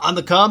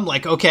the come,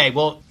 like, okay,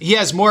 well, he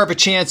has more of a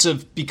chance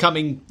of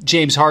becoming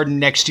James Harden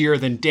next year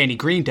than Danny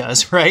Green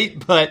does, right?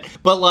 But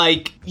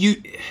like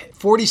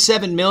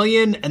 $47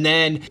 million, and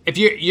then if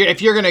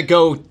you're gonna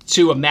go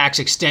to a max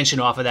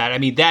extension off of that, I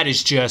mean, that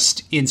is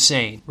just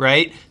insane,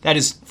 right? That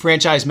is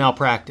franchise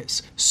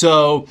malpractice.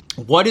 So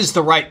what is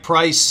the right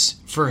price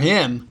for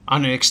him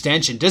on an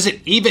extension? Does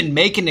it even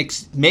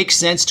make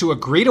sense to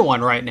agree to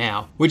one right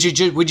now? Would you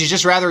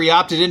just rather he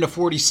opted into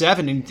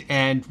 47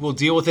 and we'll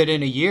deal with it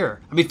in a year?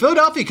 I mean,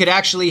 Philadelphia could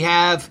actually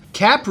have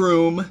cap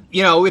room.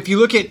 You know, if you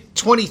look at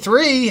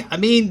 23, I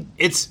mean,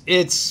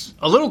 it's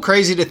a little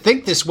crazy to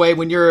think this way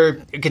when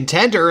you're a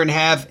contender and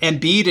have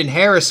Embiid and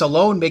Harris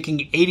alone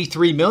making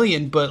 $83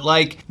 million, but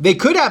like they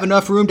could have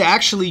enough room to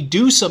actually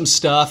do some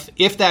stuff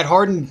if that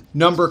Harden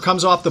number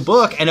comes off the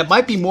book, and it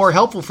might be more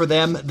helpful for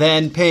them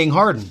than paying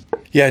Harden.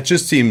 Yeah, it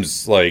just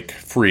seems like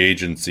free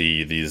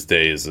agency these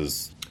days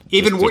is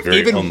a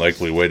very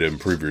unlikely way to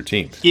improve your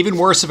team. Even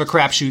worse of a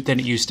crapshoot than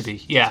it used to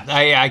be. Yeah,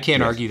 I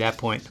can't argue that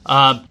point.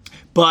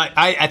 But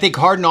I think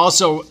Harden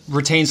also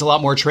retains a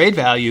lot more trade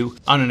value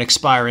on an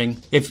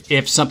expiring.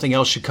 If something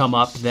else should come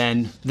up,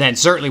 then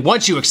certainly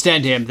once you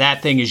extend him,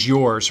 that thing is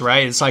yours,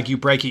 right? It's like you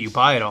break it, you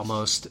buy it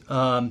almost.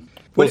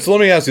 Well, so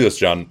let me ask you this,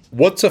 John.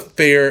 What's a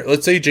fair,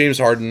 let's say James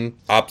Harden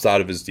opts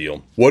out of his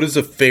deal. What is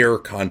a fair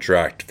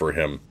contract for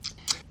him?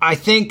 I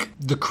think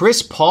the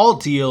Chris Paul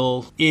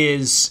deal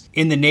is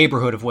in the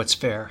neighborhood of what's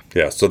fair.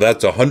 Yeah, so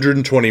that's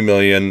 $120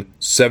 million,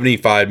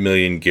 $75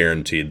 million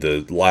guaranteed.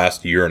 The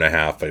last year and a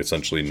half,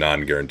 essentially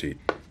non-guaranteed.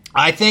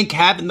 I think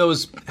having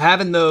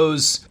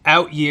those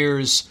out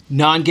years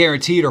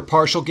non-guaranteed or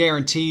partial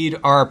guaranteed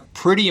are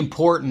pretty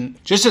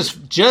important.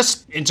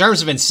 Just in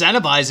terms of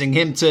incentivizing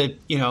him to,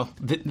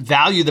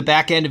 value the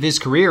back end of his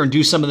career and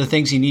do some of the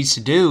things he needs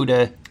to do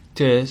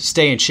to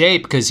stay in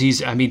shape, because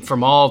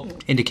from all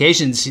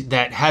indications,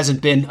 that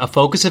hasn't been a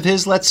focus of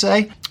his, let's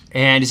say.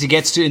 And as he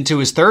gets into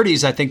his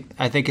 30s, I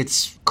think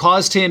it's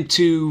caused him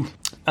to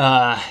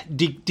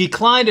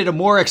decline at a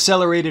more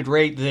accelerated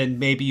rate than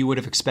maybe you would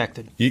have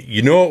expected.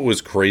 You know what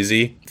was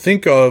crazy?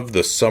 Think of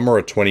the summer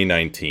of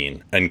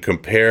 2019 and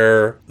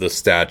compare the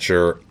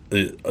stature.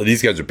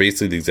 These guys are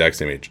basically the exact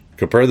same age.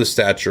 Compare the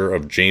stature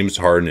of James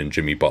Harden and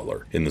Jimmy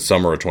Butler in the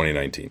summer of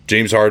 2019.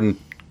 James Harden,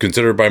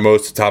 considered by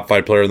most the top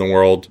 5 player in the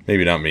world.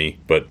 Maybe not me,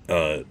 but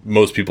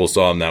most people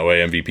saw him that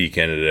way, MVP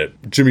candidate.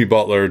 Jimmy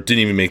Butler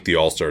didn't even make the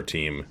All-Star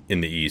team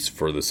in the East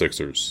for the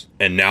Sixers.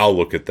 And now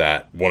look at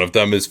that. One of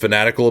them is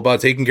fanatical about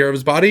taking care of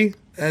his body,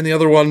 and the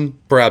other one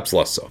perhaps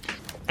less so.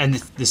 And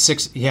the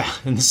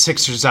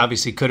Sixers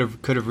obviously could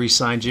have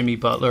re-signed Jimmy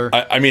Butler.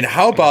 I mean,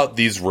 how about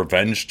these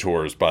revenge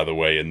tours, by the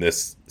way, in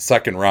this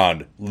second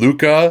round?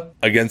 Luka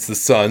against the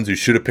Suns, who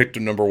should have picked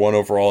him number 1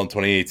 overall in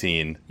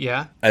 2018.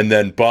 Yeah. And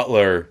then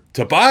Butler,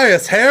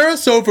 Tobias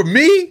Harris over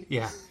me?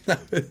 Yeah.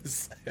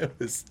 It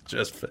was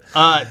just...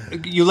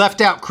 you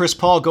left out Chris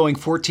Paul going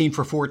 14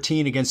 for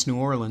 14 against New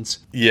Orleans.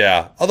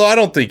 Yeah, although I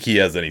don't think he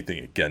has anything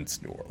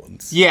against New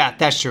Orleans. Yeah,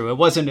 that's true. There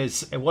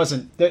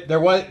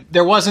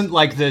wasn't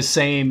like the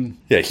same...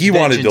 Yeah, he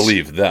wanted to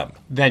leave them.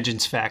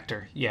 Vengeance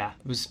factor. Yeah,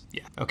 it was...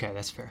 Yeah, okay,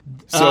 that's fair.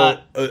 So,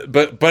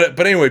 but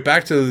anyway,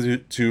 back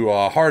to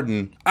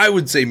Harden, I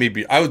would say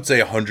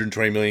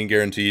 120 million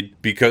guaranteed,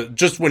 because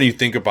just when you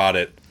think about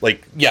it,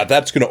 like, yeah,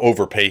 that's going to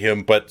overpay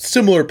him, but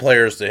similar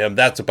players to him,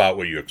 that's about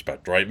what you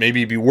expect, right?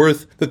 Maybe it'd be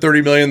worth the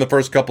 $30 million the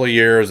first couple of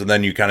years, and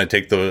then you kind of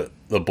take the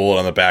bullet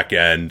on the back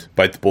end,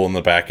 bite the bullet on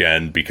the back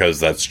end, because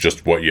that's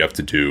just what you have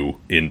to do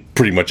in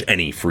pretty much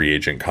any free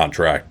agent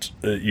contract.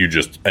 You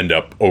just end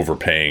up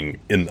overpaying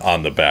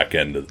on the back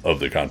end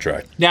of the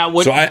contract. Now,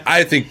 so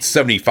I think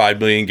 $75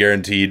 million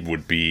guaranteed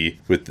would be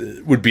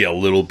a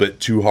little bit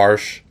too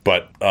harsh.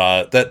 But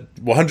that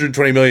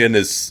 $120 million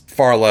is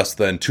far less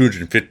than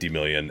 $250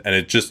 million,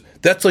 and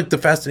that's like the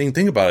fascinating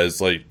thing about it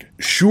is, like,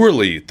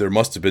 surely there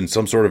must have been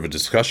some sort of a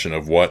discussion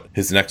of what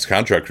his next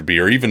contract would be,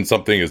 or even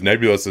something as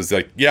nebulous as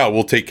like, yeah,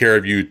 we'll take care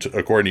of you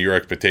according to your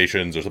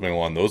expectations, or something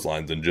along those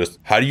lines. And just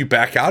how do you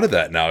back out of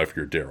that now if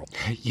you're Daryl?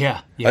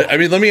 Yeah. I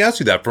mean, let me ask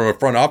you that from a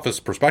front office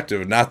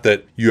perspective. Not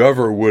that you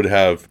ever would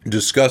have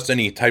discussed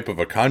any type of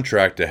a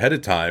contract ahead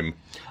of time.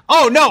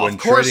 Oh, no, of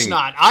course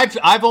not.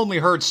 I've only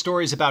heard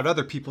stories about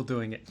other people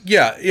doing it.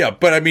 Yeah.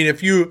 But I mean,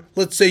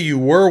 let's say you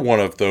were one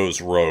of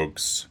those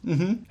rogues,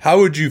 how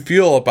would you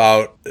feel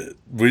about,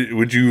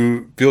 would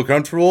you feel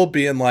comfortable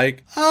being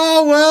like,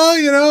 oh,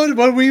 well,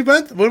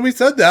 when we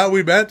said that,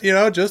 we meant,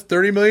 just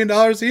 $30 million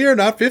a year,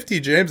 not 50,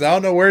 James. I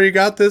don't know where you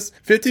got this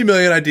 $50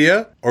 million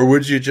idea. Or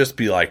would you just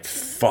be like,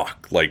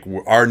 fuck, Like,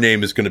 our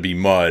name is going to be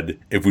mud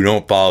if we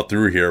don't follow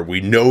through here.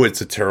 We know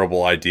it's a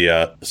terrible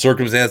idea.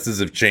 Circumstances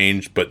have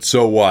changed, but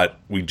so what?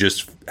 We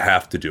just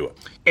have to do it.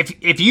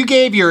 If you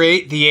gave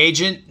the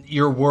agent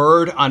your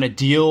word on a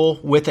deal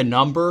with a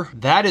number,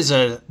 that is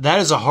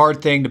a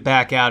hard thing to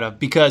back out of,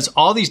 because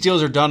all these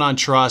deals are done on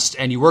trust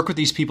and you work with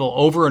these people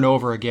over and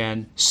over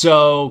again.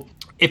 So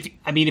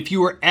if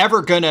you were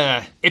ever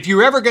gonna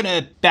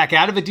back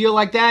out of a deal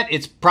like that,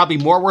 it's probably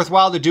more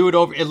worthwhile to do it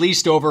over, at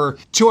least over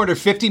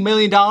 $250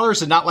 million,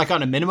 and not like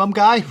on a minimum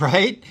guy,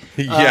 right?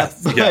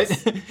 Yes.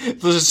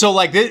 Yes. So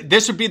like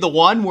this would be the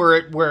one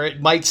where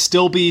it might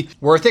still be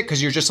worth it,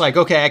 because you're just like,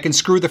 okay, I can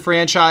screw the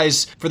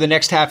franchise for the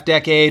next half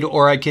decade,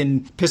 or I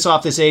can piss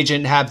off this agent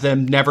and have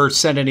them never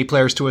send any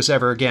players to us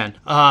ever again.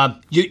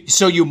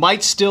 So you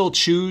might still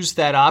choose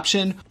that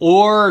option,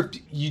 or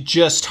you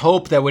just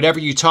hope that whatever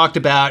you talked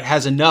about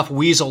has enough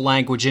weasel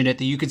language in it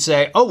that you could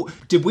say, oh,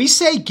 did we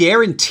say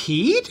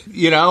guaranteed?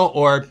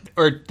 Or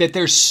that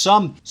there's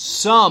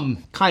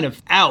some kind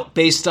of out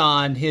based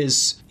on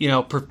his,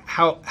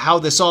 how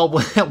this all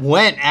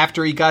went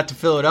after he got to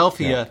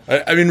Philadelphia.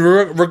 Yeah. I mean,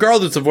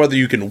 regardless of whether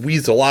you can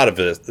weasel out of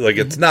it, like,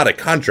 it's not a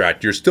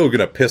contract. You're still going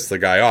to piss the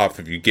guy off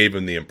if you gave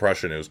him the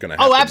impression it was going to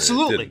happen. Oh,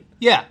 absolutely.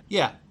 Yeah.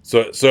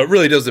 So it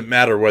really doesn't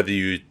matter whether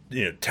you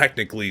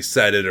technically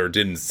said it or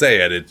didn't say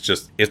it. It's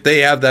just, if they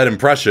have that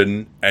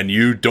impression and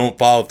you don't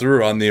follow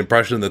through on the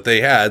impression that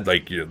they had,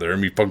 like, they're gonna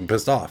be fucking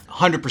pissed off.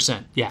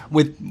 100%, yeah,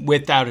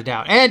 without a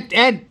doubt.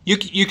 And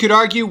you could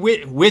argue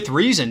with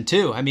reason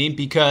too. I mean,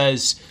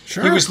 because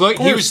sure, he was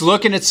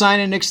looking at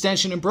signing an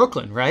extension in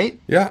Brooklyn, right?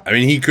 Yeah, I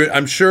mean, he could.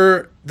 I'm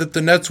sure that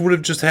the Nets would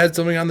have just had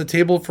something on the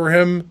table for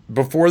him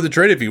before the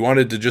trade if he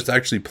wanted to just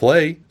actually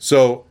play.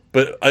 So.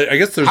 But I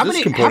guess there's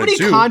this component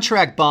too. How many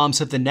contract bombs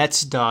have the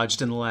Nets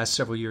dodged in the last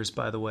several years,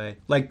 by the way?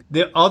 Like,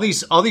 all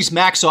these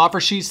max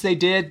offer sheets they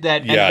did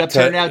that ended up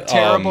turning out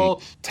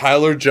terrible.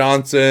 Tyler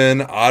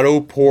Johnson, Otto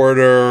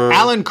Porter.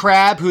 Alan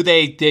Crabb, who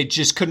they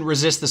just couldn't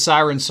resist the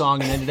siren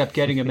song and ended up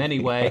getting him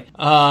anyway.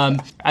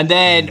 And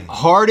then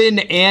Harden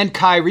and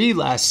Kyrie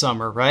last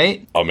summer,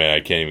 right? Oh, man, I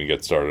can't even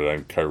get started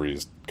on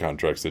Kyrie's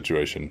contract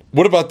situation.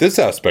 What about this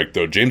aspect,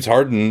 though? James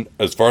Harden,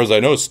 as far as I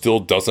know, still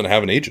doesn't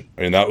have an agent.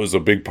 I mean, that was a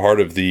big part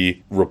of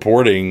the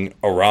reporting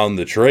around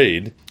the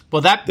trade.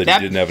 Well, that he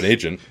didn't have an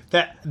agent.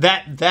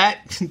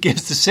 That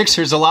gives the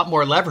Sixers a lot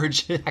more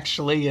leverage,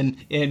 actually,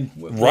 in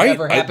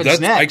whatever happens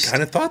next. I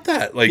kind of thought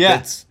that. Like,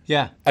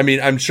 yeah. I mean,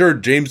 I'm sure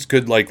James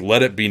could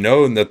let it be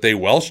known that they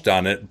welched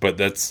on it, but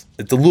it's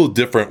a little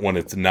different when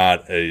it's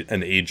not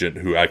an agent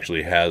who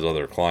actually has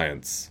other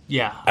clients.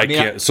 Yeah, I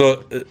can't.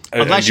 So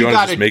unless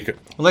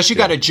you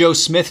got a Joe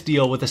Smith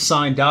deal with a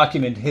signed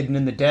document hidden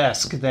in the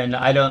desk, then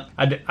I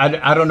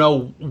don't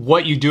know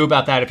what you do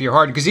about that if you're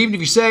Harden. Because even if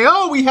you say,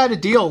 oh, we had a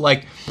deal,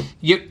 like,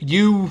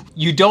 you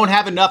don't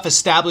have enough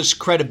established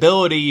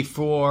credibility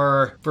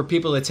for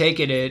people to take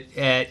it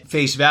at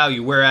face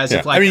value. Whereas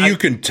if you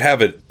can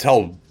have it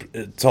tell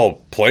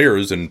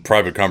players in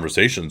private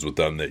conversations with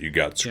them that you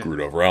got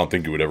screwed over. I don't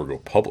think you would ever go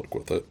public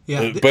with it.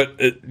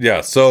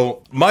 Yeah.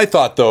 So my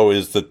thought, though,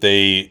 is that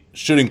they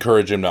should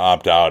encourage him to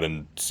opt out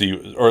and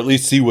see, or at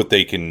least see what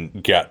they can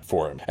get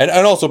for him. And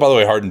also, by the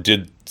way, Harden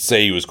did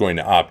say he was going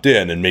to opt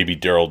in, and maybe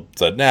Daryl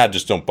said, nah,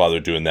 just don't bother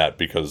doing that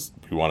because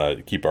we want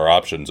to keep our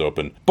options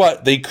open.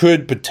 But they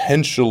could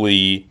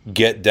potentially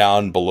get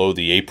down below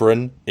the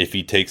apron if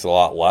he takes a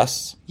lot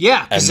less.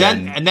 Yeah,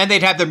 and then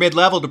they'd have their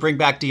mid-level to bring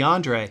back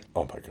DeAndre.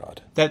 Oh my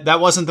God. That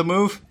wasn't the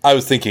move? I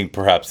was thinking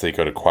perhaps they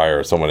could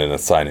acquire someone in a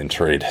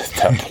sign-and-trade at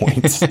that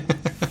point.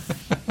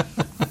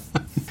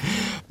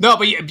 No,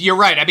 but you're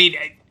right. I mean,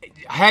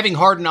 having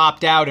Harden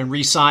opt out and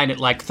re-sign at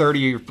like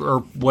 30 or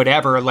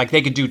whatever, like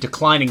they could do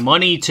declining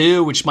money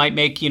too, which might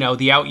make,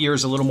 the out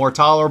years a little more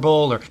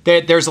tolerable. Or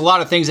there's a lot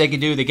of things they can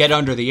do. They get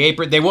under the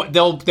apron. There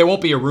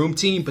won't be a room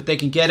team, but they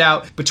can get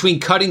out between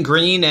cutting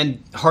Green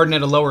and Harden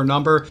at a lower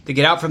number. They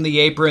get out from the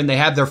apron. They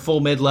have their full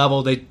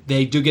mid-level.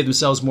 They do give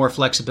themselves more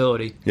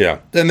flexibility. Yeah.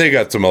 Then they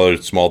got some other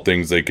small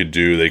things they could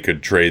do. They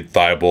could trade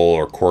Thibault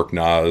or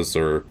Korkmaz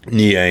or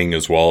Niang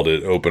as well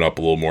to open up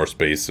a little more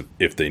space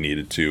if they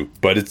needed to.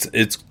 But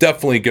it's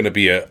definitely going to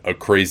be a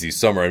crazy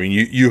summer. I mean,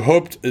 you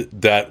hoped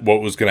that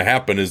what was going to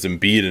happen is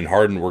Embiid and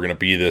Harden were going to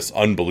be this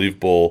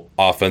unbelievable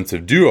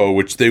offensive duo,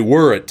 which they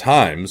were at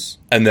times,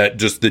 and that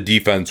just the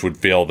defense would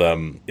fail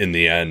them in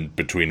the end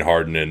between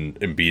Harden and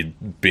Embiid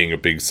being a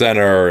big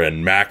center,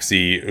 and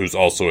Maxey, who's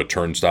also a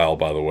turnstile,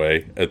 by the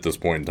way, at this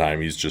point in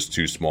time. He's just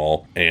too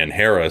small. And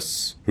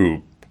Harris,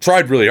 who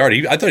tried really hard.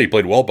 I thought he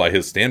played well by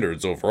his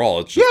standards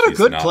overall. It's just, he had a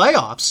good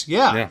playoffs.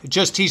 Yeah.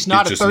 Just he's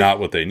not not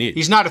what they need.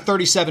 He's not a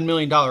 $37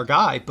 million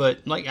guy, but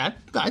I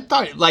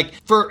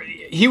thought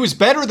he was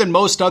better than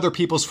most other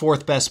people's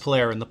fourth best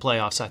player in the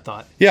playoffs, I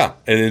thought. Yeah,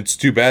 and it's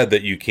too bad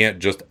that you can't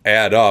just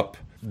add up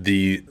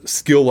the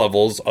skill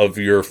levels of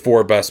your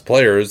four best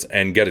players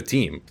and get a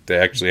team. They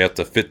actually have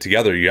to fit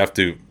together. You have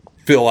to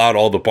fill out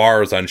all the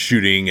bars on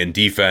shooting and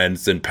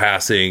defense and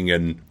passing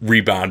and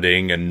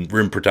rebounding and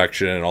rim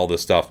protection and all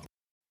this stuff.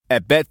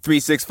 At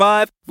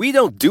Bet365, we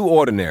don't do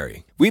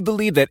ordinary. We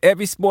believe that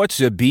every sport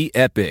should be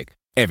epic.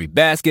 Every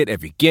basket,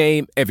 every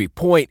game, every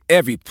point,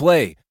 every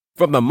play.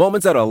 From the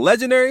moments that are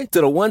legendary to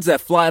the ones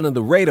that fly under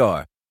the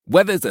radar.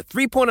 Whether it's a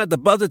three-pointer at the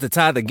buzzer to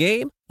tie the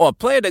game or a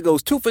player that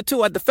goes 2 for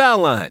 2 at the foul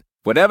line.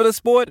 Whatever the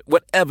sport,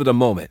 whatever the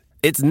moment.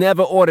 It's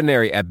never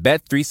ordinary at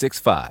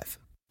Bet365.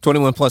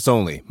 21 plus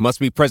only. Must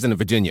be present in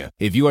Virginia.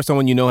 If you or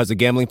someone you know has a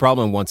gambling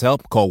problem and wants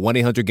help, call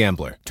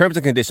 1-800-GAMBLER. Terms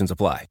and conditions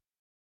apply.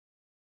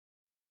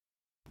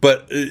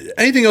 But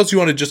anything else you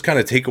want to just kind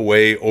of take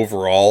away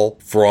overall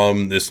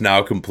from this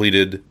now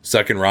completed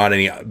second round?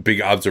 Any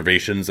big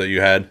observations that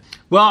you had?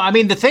 Well, I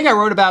mean, the thing I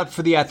wrote about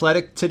for The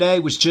Athletic today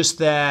was just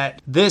that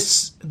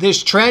this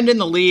trend in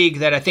the league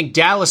that I think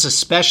Dallas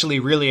especially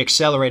really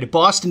accelerated.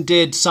 Boston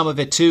did some of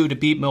it too to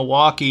beat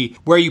Milwaukee,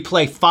 where you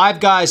play 5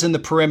 guys in the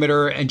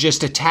perimeter and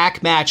just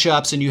attack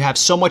matchups, and you have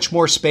so much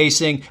more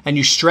spacing and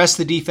you stress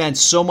the defense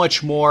so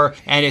much more,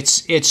 and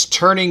it's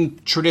turning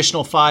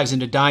traditional 5s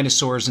into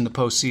dinosaurs in the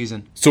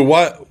postseason. So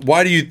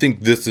why do you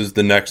think this is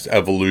the next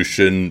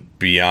evolution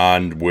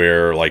beyond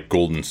where like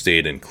Golden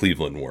State and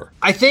Cleveland were?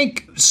 I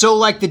think so.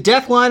 Like the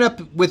death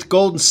lineup with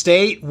Golden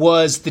State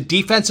was the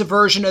defensive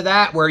version of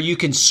that, where you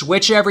can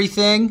switch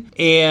everything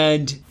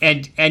and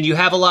you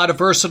have a lot of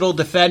versatile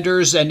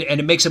defenders, and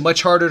it makes it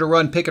much harder to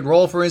run pick and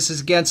roll, for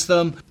instance, against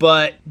them.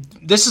 But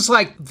this is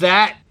like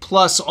that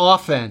plus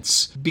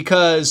offense,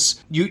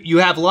 because you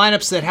have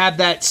lineups that have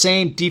that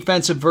same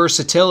defensive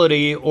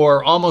versatility,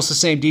 or almost the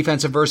same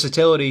defensive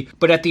versatility,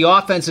 but at the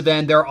offensive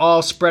end, they're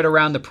all spread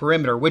around the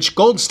perimeter, which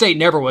Golden State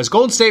never was.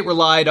 Golden State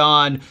relied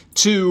on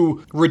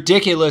 2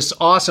 ridiculous,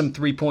 awesome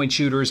three-point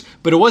shooters,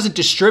 but it wasn't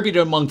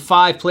distributed among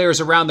 5 players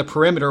around the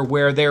perimeter,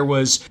 where there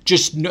was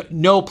just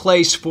no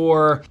place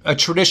for a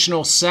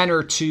traditional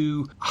center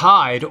to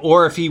hide,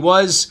 or if he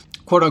was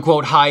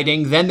quote-unquote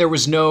hiding, then there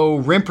was no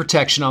rim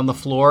protection on the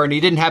floor, and he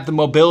didn't have the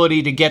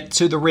mobility to get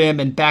to the rim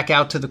and back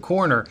out to the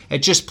corner. It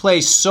just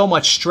placed so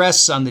much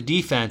stress on the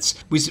defense.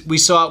 We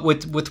saw it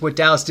with what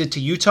Dallas did to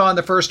Utah in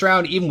the first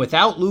round, even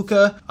without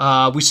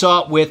Luka. We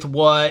saw it with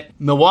what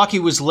Milwaukee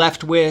was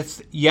left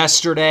with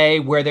yesterday,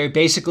 where they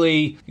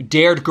basically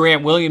dared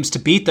Grant Williams to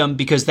beat them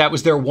because that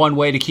was their one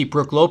way to keep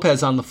Brook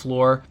Lopez on the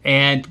floor.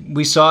 And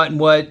we saw it in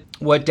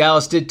what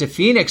Dallas did to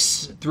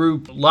Phoenix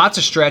through lots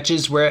of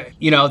stretches where,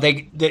 you know,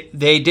 they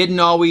didn't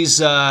always,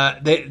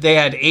 they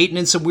had Ayton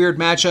in some weird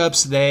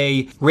matchups.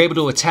 They were able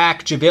to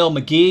attack JaVale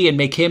McGee and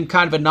make him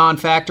kind of a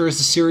non-factor as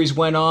the series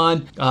went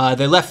on.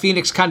 They left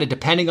Phoenix kind of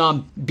depending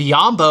on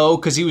Biyombo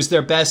because he was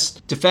their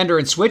best defender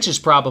in switches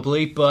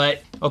probably,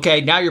 but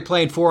okay, now you're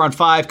playing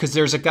 4-on-5 because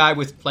there's a guy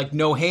with like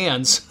no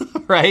hands,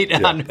 right?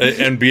 Yeah.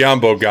 And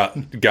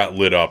Biyombo got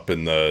lit up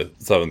in the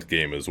 7th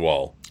game as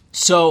well.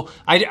 So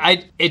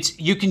it's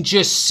you can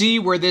just see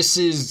where this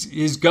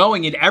is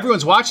going, and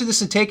everyone's watching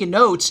this and taking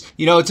notes.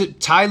 You know,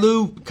 Ty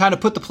Lue kind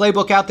of put the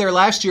playbook out there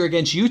last year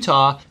against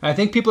Utah. And I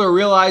think people are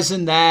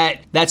realizing that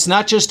that's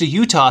not just a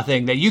Utah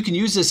thing, that you can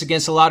use this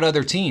against a lot of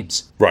other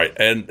teams. Right,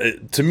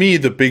 and to me,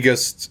 the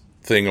biggest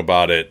thing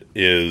about it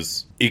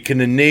is it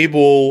can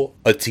enable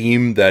a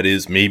team that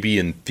is maybe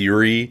in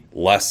theory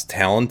less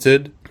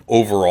talented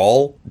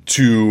overall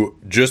to,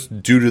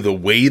 just due to the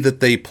way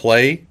that they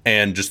play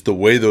and just the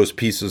way those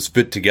pieces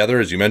fit together,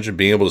 as you mentioned,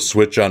 being able to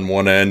switch on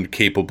one end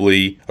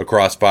capably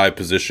across 5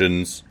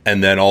 positions,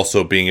 and then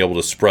also being able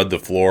to spread the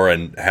floor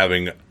and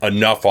having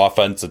enough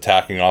offense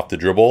attacking off the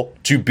dribble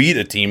to beat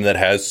a team that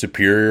has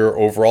superior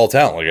overall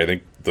talent. Like, I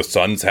think the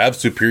Suns have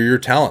superior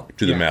talent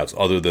to the Mavs,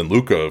 other than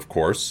Luka, of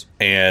course.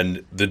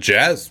 And the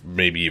Jazz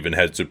maybe even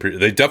had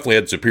they definitely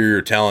had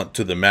superior talent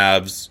to the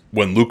Mavs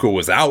when Luka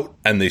was out,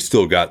 and they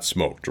still got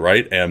smoked,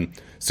 right? And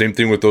same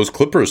thing with those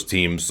Clippers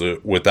teams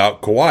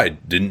without Kawhi.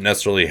 Didn't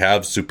necessarily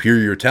have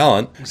superior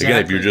talent. Exactly.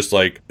 Again, if you're just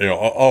like, you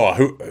know,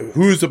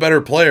 who's the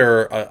better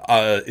player?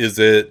 Is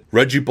it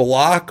Reggie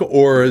Bullock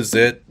or is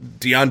it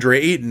DeAndre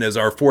Ayton as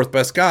our 4th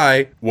best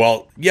guy?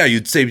 Well, yeah,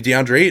 you'd say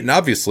DeAndre Ayton,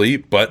 obviously,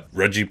 but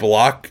Reggie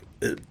Bullock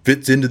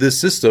fits into this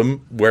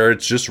system where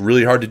it's just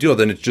really hard to deal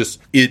with. And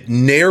it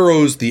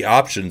narrows the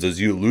options,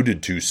 as you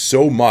alluded to,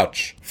 so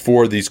much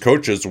for these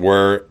coaches,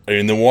 where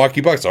in the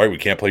Milwaukee Bucks, all right, we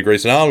can't play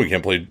Grayson Allen, we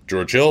can't play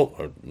George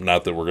Hill,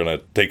 not that we're going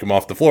to take them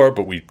off the floor,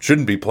 but we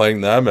shouldn't be playing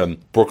them.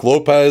 And Brook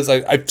Lopez,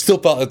 I still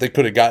felt like they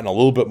could have gotten a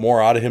little bit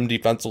more out of him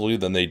defensively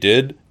than they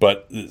did,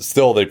 but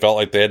still they felt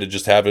like they had to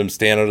just have him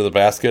stand under the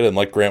basket and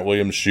let Grant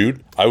Williams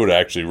shoot. I would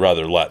actually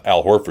rather let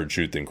Al Horford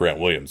shoot than Grant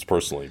Williams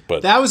personally.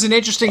 But that was an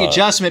interesting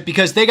adjustment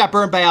because they got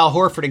burned by Al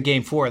Horford in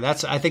Game 4.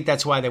 I think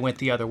that's why they went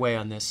the other way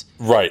on this.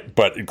 Right,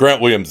 but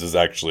Grant Williams is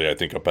actually, I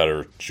think, a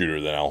better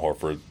shooter than Al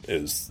Horford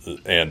is,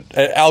 and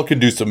Al can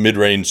do some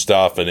mid-range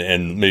stuff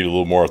and maybe a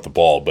little more at the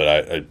ball, but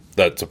I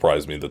that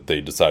surprised me that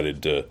they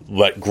decided to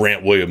let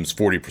Grant Williams,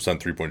 40%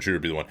 three-point shooter,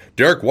 be the one.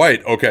 Derek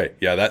White, okay,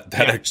 yeah, that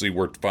actually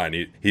worked fine.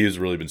 He has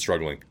really been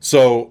struggling.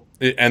 So,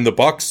 and the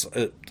Bucks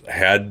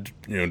had,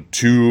 you know,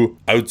 two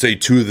of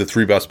the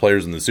 3 best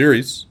players in the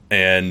series.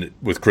 And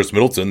with Chris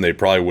Middleton, they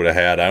probably would have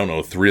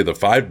had, 3 of the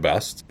 5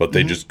 best, but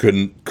they just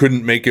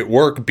couldn't make it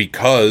work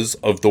because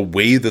of the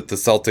way that the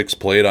Celtics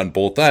played on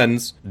both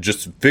ends.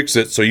 Just fix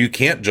it so you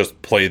can't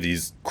just play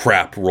these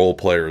crap role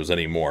players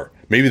anymore.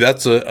 maybe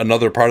that's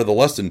another part of the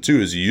lesson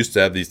too, is you used to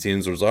have these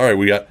teams where it was, all right,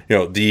 we got,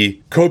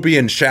 the Kobe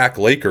and Shaq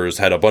Lakers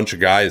had a bunch of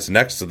guys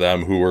next to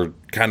them who were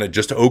kind of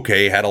just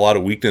okay, had a lot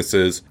of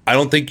weaknesses. I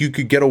don't think you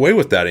could get away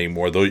with that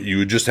anymore, though. You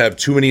would just have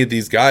too many of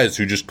these guys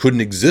who just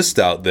couldn't exist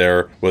out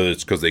there, whether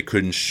it's because they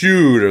couldn't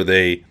shoot or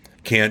they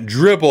can't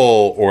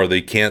dribble or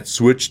they can't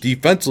switch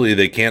defensively,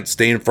 they can't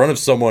stay in front of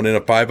someone in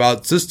a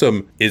 5-out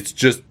system. It's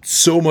just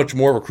so much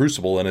more of a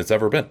crucible than it's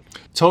ever been.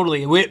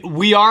 Totally.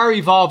 We are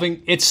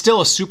evolving. It's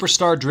still a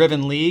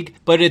superstar-driven league,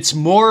 but it's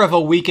more of a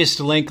weakest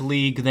link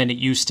league than it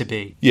used to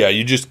be. Yeah,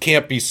 you just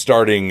can't be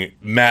starting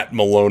Matt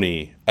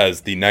Maloney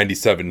as the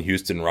 97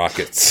 Houston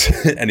Rockets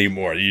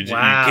anymore. You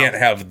can't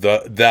have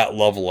that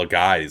level of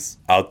guys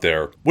out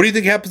there. What do you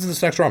think happens in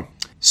this next round?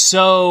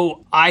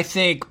 So I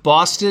think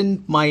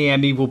Boston,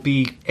 Miami will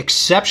be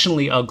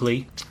exceptionally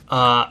ugly.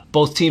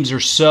 Both teams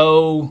are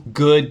so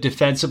good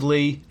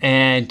defensively,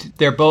 and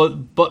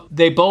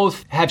they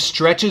both have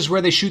stretches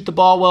where they shoot the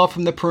ball well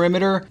from the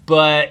perimeter,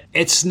 but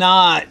it's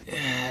not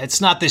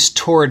this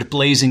torrid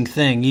blazing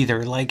thing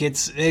either. Like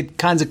it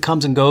kind of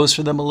comes and goes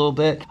for them a little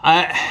bit.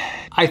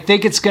 I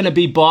think it's going to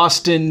be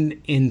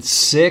Boston in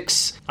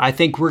 6. I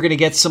think we could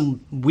get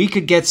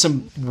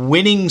some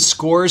winning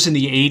scores in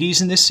the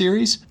 80s in this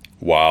series.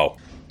 Wow.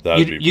 That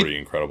would be pretty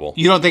incredible.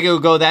 You don't think it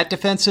would go that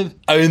defensive?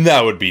 I mean,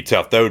 that would be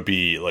tough. That would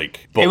be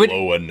like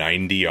below a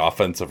 90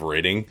 offensive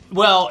rating.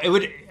 Well, it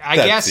would. I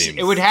guess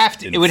it would have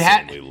to. It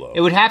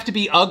would have to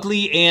be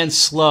ugly and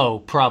slow,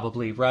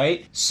 probably,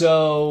 right?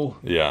 So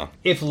yeah,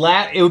 it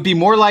would be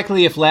more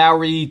likely if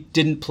Lowry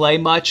didn't play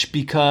much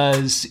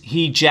because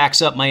he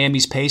jacks up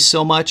Miami's pace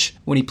so much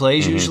when he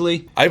plays.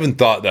 Usually, I haven't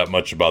thought that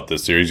much about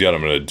this series yet.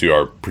 I'm going to do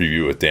our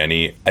preview with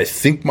Danny. I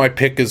think my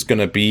pick is going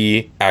to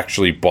be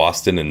actually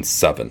Boston in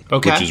 7.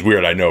 Okay. Which is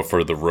weird, I know,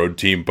 for the road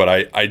team, but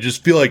I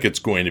just feel like it's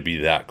going to be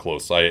that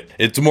close.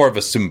 It's more of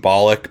a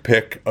symbolic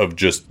pick of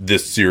just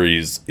this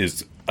series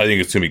is. I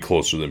think it's going to be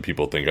closer than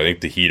people think. I think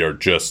the Heat are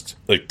just,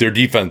 like, their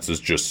defense is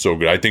just so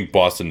good. I think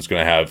Boston's going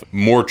to have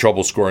more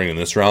trouble scoring in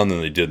this round than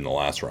they did in the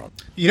last round.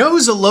 You know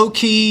who's a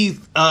low-key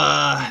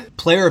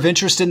player of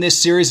interest in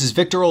this series is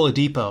Victor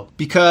Oladipo,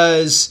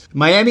 because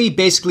Miami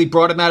basically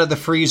brought him out of the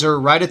freezer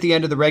right at the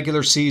end of the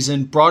regular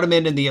season, brought him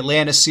in the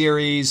Atlanta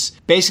series,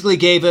 basically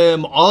gave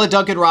him all of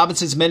Duncan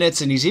Robinson's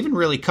minutes, and he's even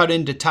really cut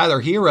into Tyler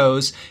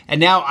Hero's.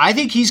 And now I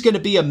think he's going to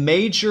be a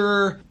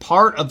major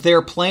part of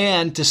their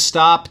plan to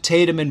stop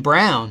Tatum and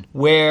Brown,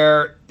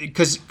 where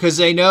because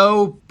they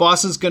know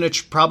Boston's going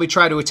to probably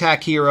try to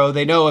attack Hero.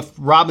 They know if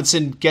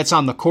Robinson gets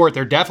on the court,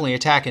 they're definitely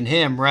attacking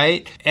him,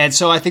 right? And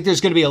so I think there's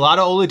going to be a lot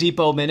of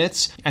Oladipo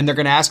minutes, and they're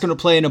going to ask him to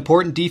play an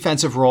important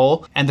defensive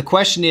role. And the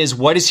question is,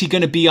 what is he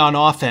going to be on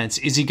offense?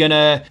 Is he going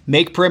to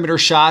make perimeter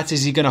shots?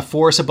 Is he going to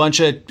force a bunch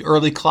of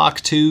early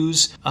clock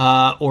twos?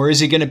 Or is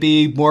he going to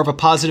be more of a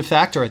positive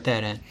factor at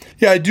that end?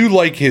 Yeah, I do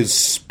like his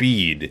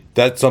speed.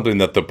 That's something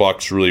that the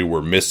Bucks really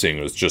were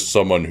missing, was just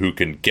someone who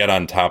can get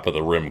on top of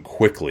the rim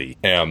quickly.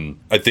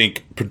 I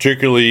think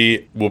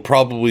particularly we'll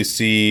probably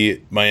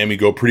see Miami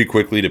go pretty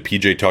quickly to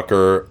PJ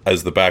Tucker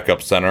as the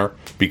backup center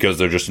because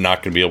they're just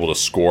not going to be able to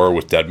score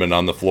with Dedmon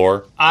on the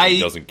floor.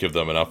 It doesn't give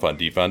them enough on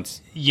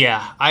defense.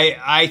 Yeah,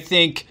 I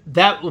think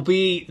that will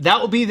be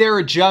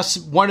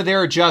one of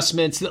their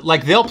adjustments.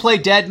 Like, they'll play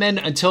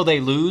Dedmon until they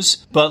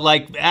lose, but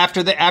like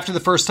after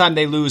the first time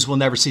they lose, we'll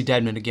never see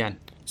Dedmon again.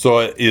 So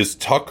is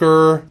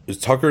Tucker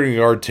going to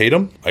guard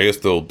Tatum? I guess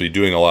they'll be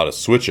doing a lot of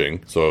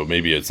switching, so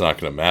maybe it's not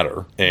going to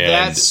matter. And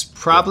that's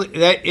probably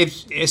that.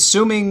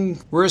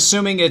 We're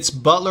assuming it's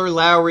Butler,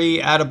 Lowry,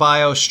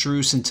 Adebayo,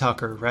 Strus, and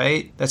Tucker,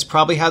 right? That's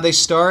probably how they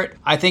start.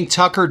 I think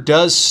Tucker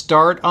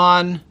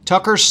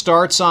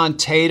starts on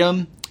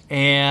Tatum.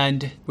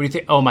 And what do you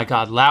think? Oh my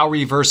God,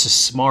 Lowry versus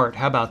Smart.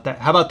 How about that?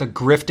 How about the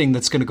grifting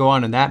that's going to go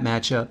on in that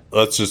matchup?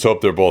 Let's just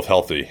hope they're both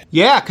healthy.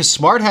 Yeah, because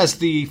Smart has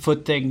the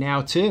foot thing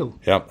now too.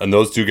 Yeah, and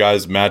those two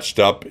guys matched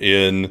up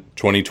in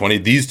 2020.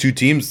 These two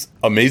teams,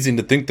 amazing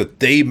to think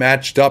that they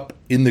matched up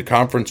in the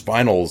conference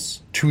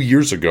finals 2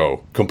 years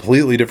ago.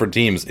 Completely different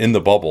teams in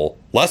the bubble,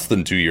 less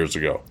than 2 years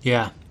ago.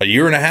 Yeah. A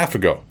year and a half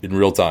ago in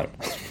real time.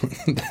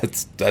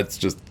 That's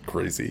just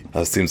crazy.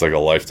 That seems like a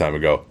lifetime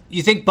ago.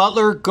 You think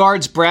Butler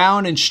guards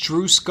Brown and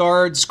Strus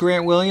guards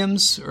Grant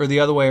Williams, or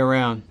the other way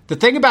around? The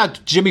thing about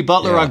Jimmy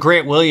Butler on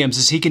Grant Williams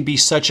is he can be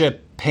such a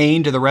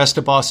pain to the rest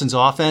of Boston's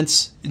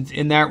offense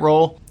in that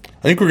role.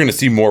 I think we're going to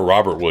see more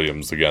Robert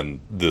Williams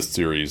again this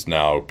series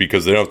now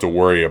because they don't have to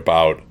worry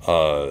about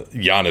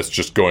Giannis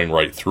just going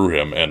right through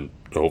him, and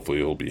hopefully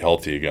he'll be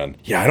healthy again.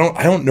 Yeah,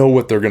 I don't know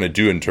what they're going to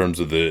do in terms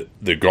of the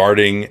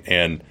guarding,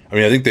 and I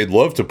mean, I think they'd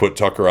love to put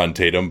Tucker on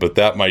Tatum, but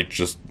that might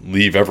just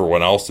leave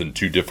everyone else in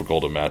too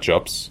difficult of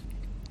matchups.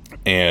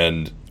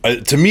 And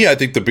to me, I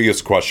think the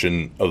biggest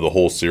question of the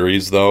whole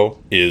series, though,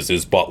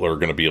 is Butler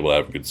going to be able to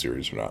have a good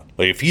series or not?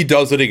 Like, if he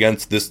does it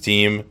against this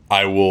team,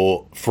 I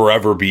will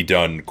forever be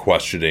done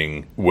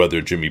questioning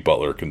whether Jimmy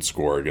Butler can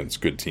score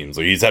against good teams.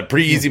 Like, he's had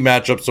pretty easy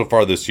matchups so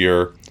far this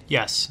year.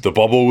 Yes. The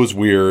bubble was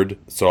weird,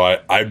 so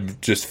I'm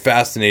just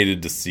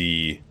fascinated to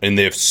see, and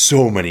they have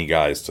so many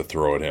guys to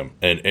throw at him,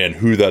 and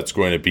who that's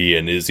going to be,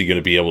 and is he going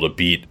to be able to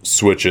beat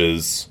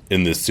switches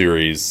in this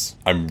series?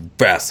 I'm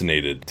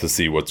fascinated to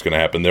see what's going to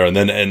happen there. And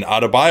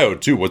Adebayo,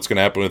 too, what's going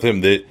to happen with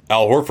him?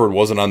 Al Horford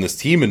wasn't on this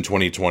team in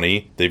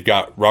 2020. They've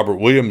got Robert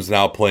Williams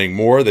now playing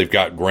more. They've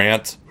got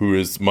Grant, who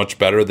is much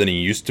better than he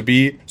used to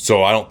be.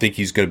 So I don't think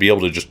he's going to be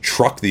able to just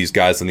truck these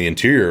guys in the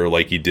interior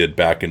like he did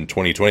back in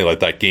 2020, like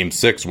that Game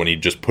 6 when he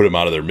just put them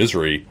out of their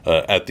misery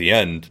at the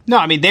end. No,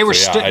 I mean, they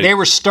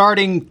were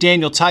starting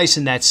Daniel Tice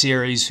in that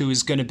series, who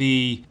is going to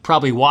be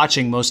probably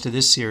watching most of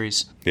this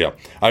series. Yeah.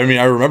 I mean,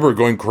 I remember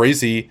going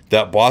crazy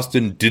that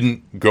Boston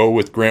didn't go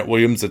with Grant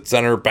Williams at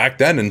center back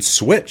then and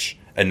switch.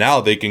 And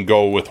now they can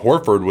go with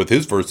Horford with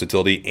his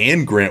versatility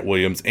and Grant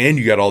Williams, and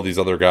you got all these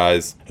other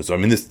guys. So, I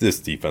mean, this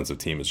defensive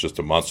team is just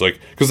a monster.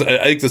 Because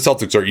I think the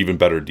Celtics are even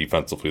better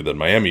defensively than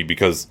Miami,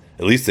 because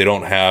at least they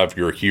don't have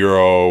your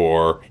hero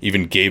or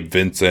even Gabe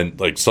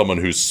Vincent, like someone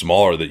who's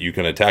smaller that you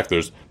can attack.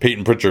 There's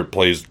Peyton Pritchard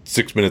plays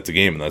 6 minutes a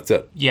game, and that's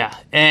it. Yeah,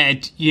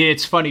 and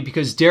it's funny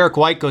because Derek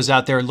White goes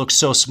out there and looks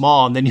so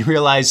small, and then you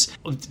realize,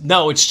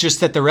 no, it's just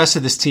that the rest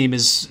of this team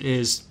is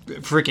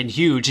freaking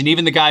huge. And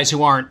even the guys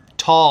who aren't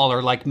tall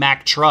or like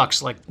Mack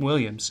trucks like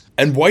Williams.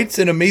 And White's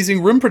an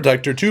amazing rim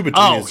protector too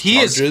between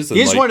his charges.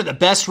 He's one of the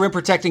best rim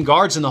protecting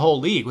guards in the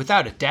whole league,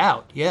 without a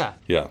doubt. Yeah.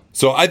 Yeah.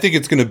 So I think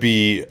it's going to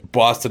be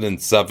Boston in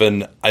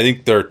 7. I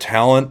think their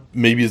talent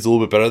maybe is a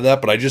little bit better than that,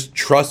 but I just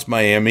trust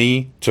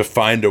Miami to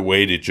find a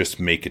way to just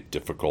make it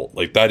difficult.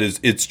 Like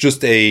it's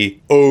just a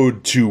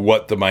ode to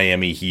what the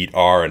Miami Heat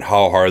are and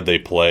how hard they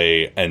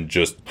play and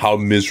just how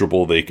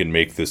miserable they can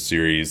make this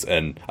series.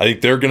 And I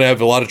think they're going to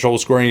have a lot of trouble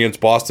scoring against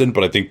Boston,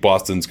 but I think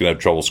Boston's going to have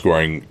trouble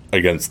scoring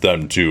against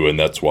them too, and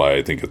that's why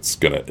I think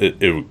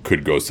it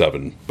could go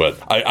 7. But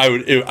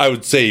I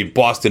would say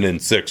Boston in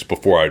 6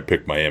 before I'd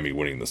pick Miami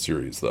winning the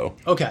series, though.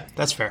 Okay,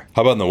 that's fair.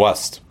 How about in the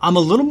West? I'm a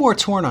little more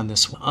torn on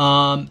this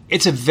one.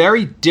 It's a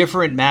very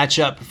different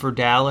matchup for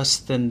Dallas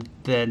than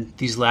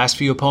these last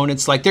few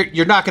opponents. Like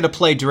you're not going to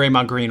play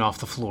Draymond Green off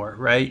the floor,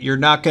 right? You're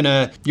not going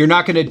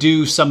to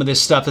do some of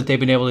this stuff that they've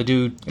been able to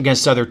do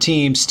against other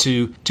teams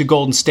to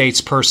Golden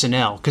State's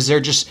personnel, because they're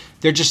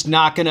just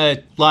not going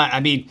to. I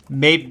mean,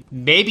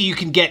 maybe you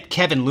can get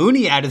Kevon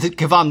Looney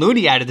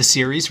out of the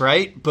series,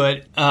 right?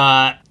 But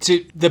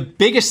the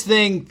biggest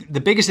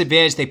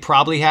advantage they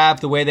probably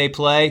have the way they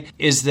play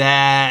is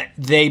that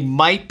they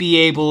might be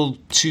able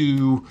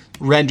to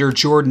render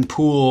Jordan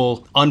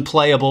Poole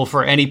unplayable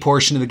for any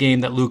portion of the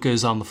game that Luka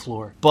is on the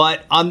floor.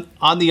 But on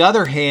the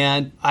other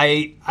hand,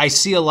 I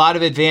see a lot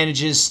of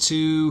advantages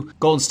to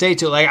Golden State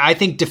too. Like, I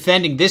think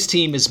defending this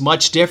team is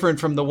much different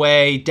from the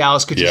way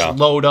Dallas could just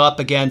load up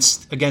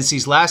against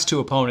these last two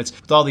opponents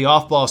with all the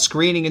off-ball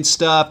screening and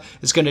stuff.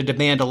 It's going to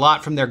demand a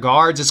lot from their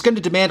guards. It's going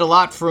to demand a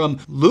lot from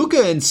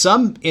Luka in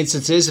some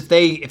instances if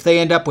they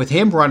end up with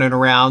him running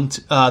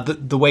around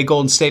the way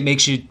Golden State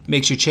makes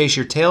you chase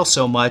your tail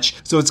so much.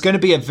 So it's going to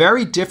be a very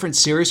different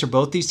series for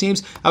both these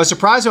teams. I was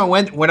surprised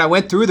when I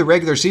went through the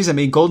regular season. I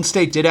mean, Dallas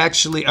did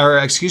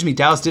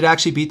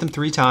actually beat them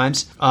 3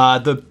 times.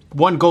 The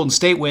one Golden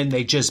State win,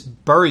 they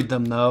just buried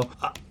them, though.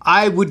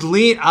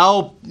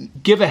 I'll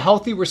give a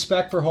healthy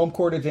respect for home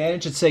court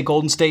advantage and say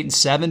Golden State in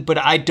 7, but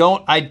I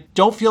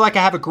don't feel like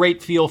I have a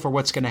great feel for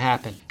what's going to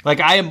happen. Like,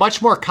 I am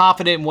much more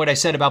confident in what I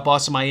said about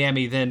Boston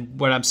Miami than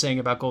what I'm saying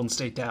about Golden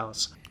State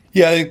Dallas.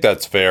 Yeah, I think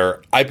that's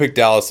fair. I picked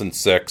Dallas in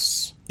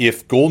 6.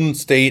 If Golden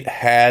State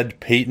had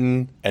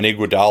Peyton and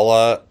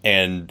Iguodala,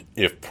 and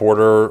if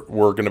Porter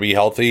were going to be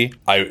healthy,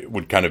 I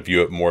would kind of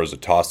view it more as a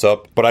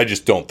toss-up. But I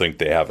just don't think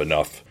they have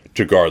enough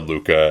to guard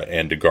Luka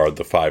and to guard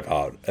the 5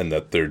 out, and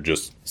that they're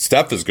just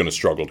Steph is going to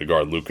struggle to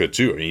guard Luka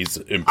too. I mean, he's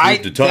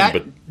improved a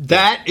ton,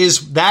 that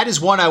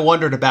is one I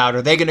wondered about.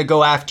 Are they going to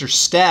go after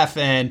Steph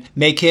and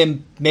make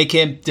him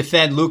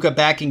defend Luka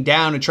backing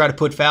down and try to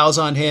put fouls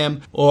on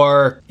him,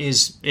 or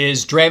is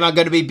Draymond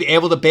going to be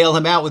able to bail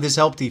him out with his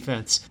help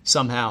defense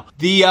somehow?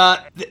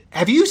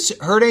 Have you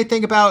heard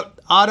anything about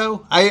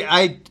Otto?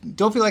 I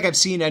don't feel like I've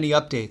seen any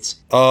updates.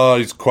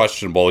 He's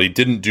questionable. He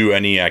didn't do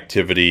any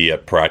activity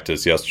at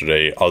practice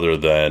yesterday other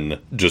than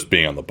just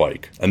being on the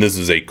bike. And this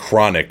is a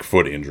chronic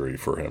foot injury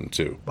for him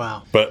too.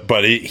 Wow.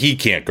 But he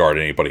can't guard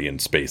anybody in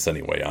space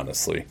anyway,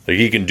 honestly. Like,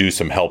 he can do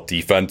some help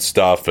defense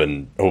stuff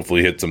and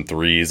hopefully hit some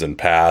threes and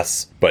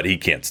pass, but he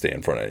can't stay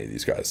in front of any of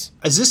these guys.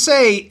 Is this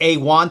a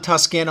Juan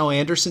Toscano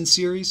Anderson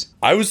series?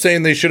 I was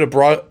saying they should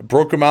have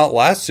broke him out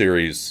last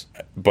series,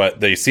 but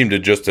they seem to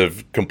just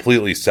have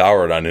completely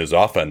soured on his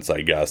offense,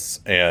 I guess.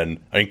 And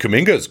I mean,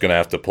 Kuminga is going to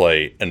have to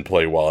play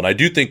well. And I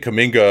do think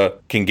Kuminga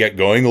can get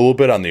going a little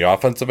bit on the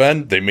offensive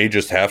end. They may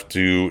just have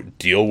to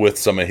deal with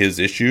some of his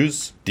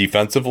issues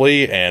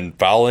defensively and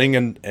fouling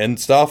and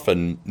stuff,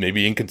 and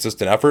maybe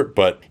inconsistent effort,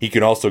 but he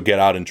can also get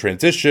out in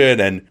transition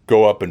and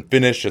go up and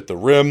finish at the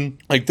rim.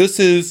 Like,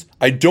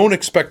 I don't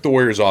expect the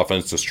Warriors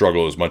offense to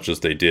struggle as much as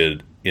they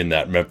did in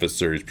that Memphis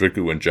series,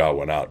 particularly when Ja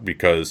went out,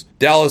 because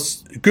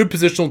Dallas, good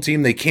positional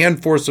team. They can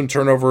force some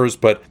turnovers,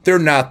 but they're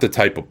not the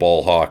type of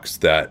ball hawks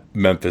that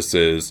Memphis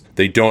is.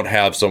 They don't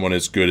have someone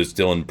as good as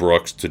Dylan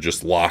Brooks to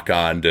just lock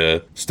on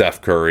to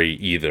Steph Curry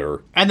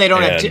either. And they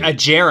don't have a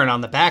Jaren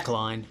on the back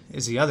line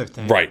is the other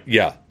thing. Right,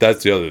 yeah.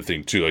 That's the other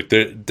thing, too.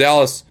 Like,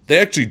 Dallas, they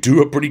actually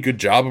do a pretty good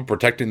job of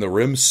protecting the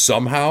rim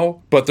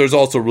somehow, but there's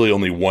also really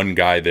only one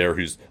guy there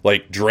who's,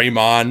 like,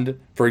 Draymond,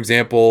 for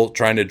example,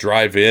 trying to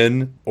drive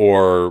in,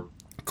 or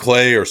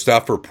Clay or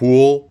Steph or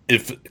Poole.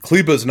 If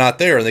Kleba's not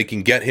there and they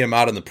can get him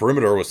out on the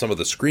perimeter with some of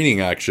the screening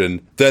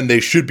action, then they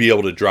should be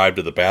able to drive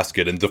to the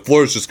basket. And the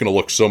floor is just going to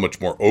look so much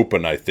more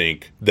open, I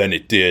think, than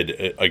it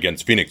did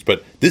against Phoenix.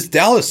 But this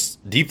Dallas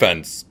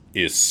defense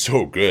is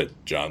so good,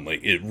 John.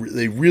 Like,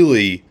 they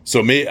really.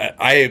 So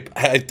I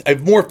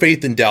have more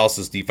faith in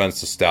Dallas's defense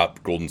to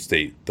stop Golden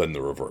State than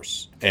the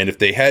reverse. And if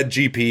they had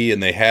GP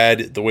and they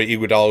had the way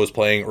Iguodala was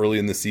playing early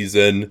in the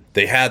season,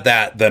 they had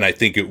that, then I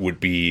think it would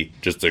be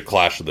just a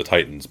clash of the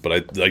Titans.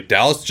 But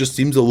Dallas just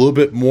seems a little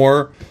bit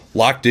more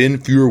locked in,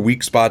 fewer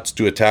weak spots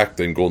to attack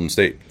than Golden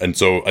State. And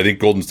so I think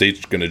Golden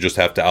State's going to just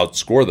have to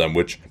outscore them,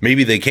 which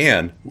maybe they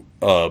can.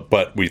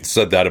 But we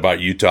said that about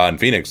Utah and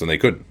Phoenix, and they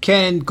couldn't.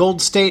 Can Golden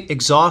State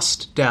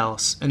exhaust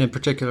Dallas, and in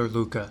particular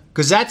Luka?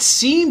 Because that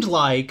seemed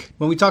like,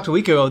 when we talked a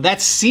week ago, that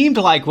seemed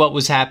like what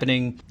was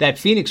happening, that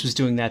Phoenix was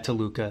doing that to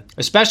Luka.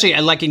 Especially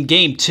like in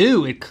Game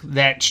 2,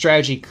 that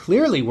strategy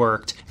clearly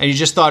worked. And you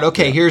just thought,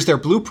 okay, here's their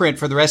blueprint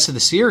for the rest of the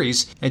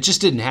series. It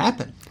just didn't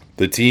happen.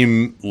 The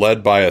team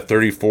led by a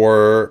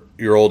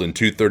 34-year-old and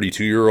two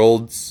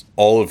 32-year-olds,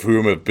 all of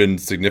whom have been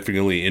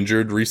significantly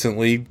injured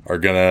recently, are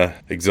going to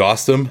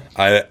exhaust them.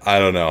 I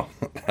don't know.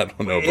 I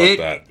don't know about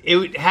that.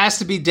 It has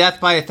to be death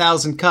by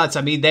 1,000 cuts.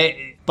 I mean,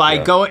 they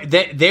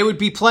would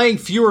be playing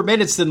fewer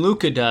minutes than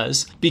Luka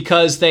does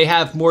because they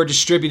have more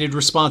distributed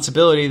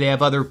responsibility. They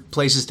have other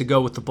places to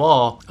go with the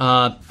ball.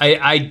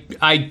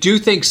 I do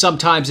think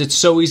sometimes it's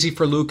so easy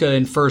for Luka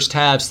in first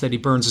halves that he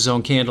burns his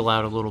own candle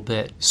out a little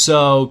bit.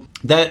 So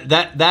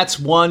that's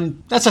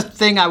a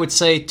thing I would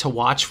say to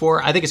watch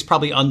for. I think it's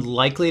probably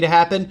unlikely to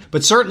happen,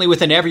 but certainly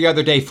with an every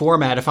other day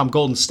format, if I'm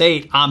Golden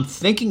State, I'm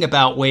thinking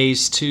about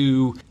ways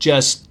to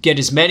just get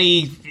as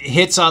many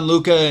hits on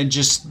Luka and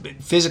just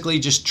physically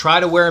just try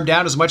to wear him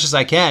down as much as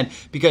I can,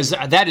 because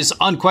that is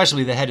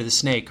unquestionably the head of the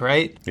snake,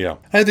 right? Yeah.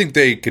 I think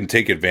they can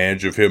take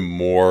advantage of him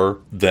more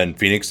than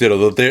Phoenix did,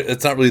 although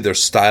it's not really their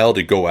style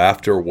to go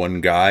after one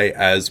guy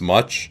as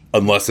much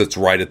unless it's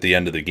right at the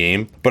end of the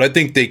game. But I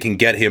think they can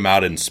get him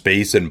out in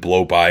space and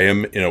blow by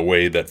him in a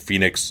way that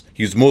Phoenix,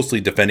 he's mostly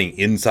defending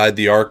inside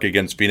the arc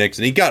against Phoenix,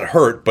 and he got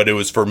hurt, but it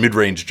was for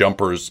mid-range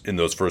jumpers in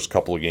those first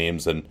couple of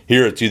games. And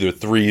here it's either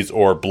threes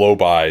or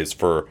blow-bys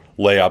for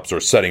layups or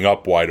setting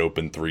up wide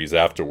open threes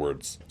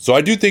afterwards. So I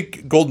do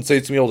think Golden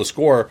State's going to be able to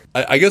score.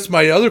 I guess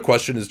my other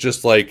question is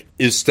just like,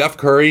 is Steph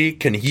Curry,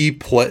 can he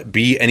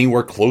be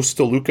anywhere close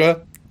to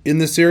Luka in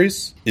this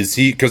series? Is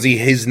he? Because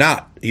he's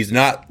not. He's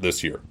not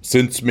this year.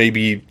 Since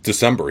maybe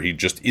December, he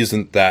just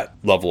isn't that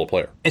level of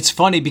player. It's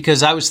funny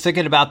because I was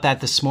thinking about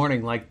that this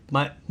morning. Like,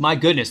 my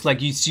goodness,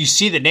 like you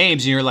see the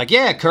names and you're like,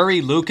 yeah,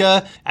 Curry,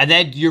 Luka, and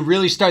then you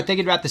really start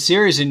thinking about the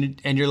series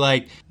and you're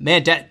like,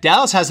 man,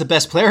 Dallas has the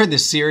best player in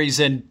this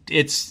series, and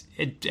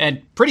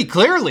and pretty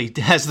clearly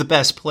has the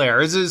best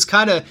player. It's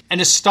kind of an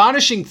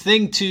astonishing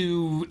thing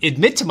to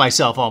admit to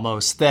myself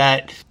almost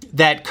that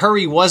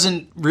Curry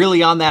wasn't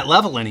really on that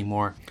level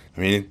anymore.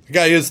 I mean, the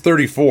guy is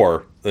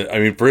 34. I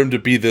mean, for him to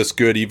be this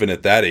good even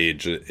at that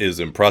age is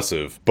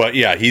impressive. But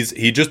yeah,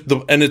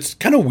 and it's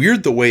kind of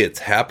weird the way it's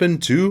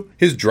happened too.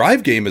 His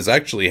drive game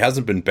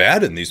hasn't been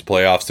bad in these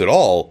playoffs at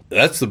all.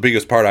 That's the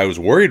biggest part I was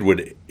worried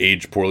would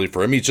age poorly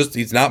for him.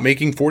 He's not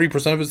making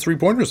 40% of his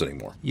 3-pointers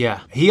anymore.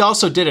 Yeah. He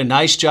also did a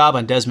nice job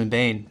on Desmond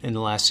Bane in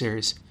the last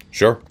series.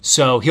 Sure.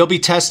 So he'll be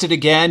tested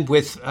again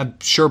I'm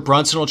sure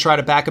Brunson will try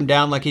to back him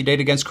down like he did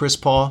against Chris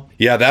Paul.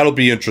 Yeah, that'll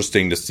be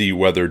interesting to see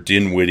whether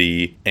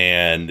Dinwiddie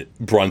and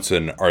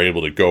Brunson are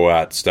able to go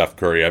at Steph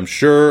Curry. I'm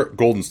sure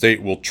Golden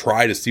State will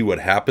try to see what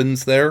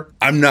happens there.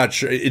 I'm not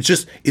sure.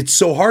 It's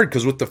so hard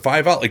because with the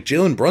 5 out, like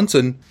Jalen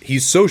Brunson,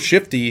 he's so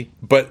shifty,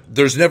 but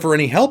there's never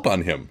any help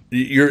on him.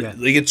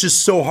 It's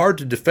just so hard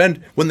to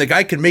defend. When the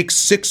guy can make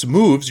 6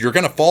 moves, you're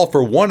going to fall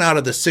for 1 out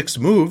of the 6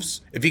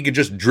 moves. If he could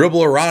just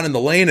dribble around in the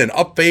lane and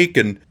up fake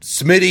and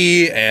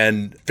Smitty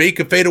and fake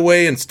a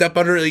fadeaway and step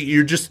under,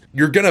 you're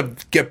going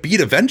to get beat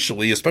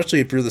eventually, especially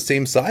if you're the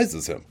same size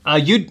as him.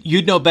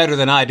 You'd know better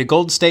than I. Did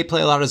Golden State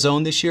play a lot of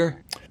zone this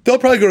year? They'll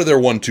probably go to their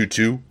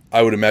 1-2-2.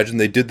 I would imagine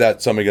they did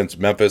that some against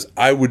Memphis.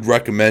 I would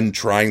recommend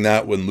trying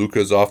that when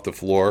Luka's off the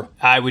floor.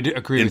 I would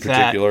agree with that. In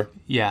particular.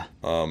 Yeah.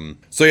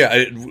 So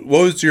yeah,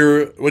 what's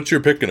your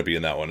pick going to be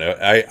in that one?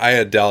 I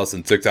had Dallas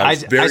in 6. I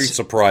was very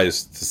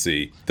surprised to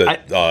see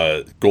that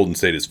Golden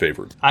State is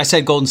favored. I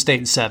said Golden State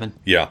in 7.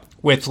 Yeah.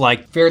 With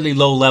like fairly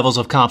low levels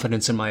of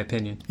confidence, in my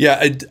opinion.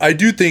 Yeah, I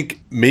do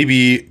think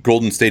maybe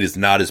Golden State is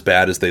not as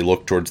bad as they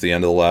look towards the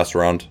end of the last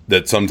round.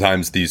 That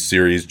sometimes these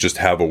series just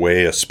have a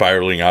way of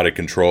spiraling out of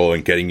control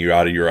and getting you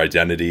out of your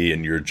identity,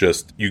 and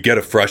you get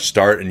a fresh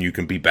start and you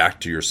can be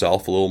back to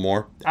yourself a little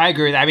more. I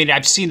agree. I mean,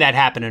 I've seen that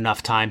happen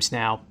enough times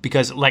now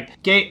because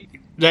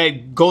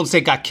Golden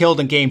State got killed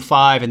in Game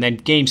 5, and then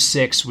Game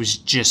 6 was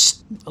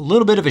just a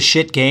little bit of a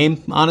shit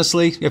game,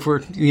 honestly. If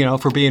we're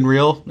being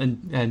real,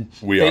 and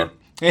we are.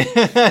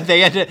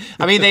 They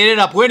ended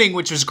up winning,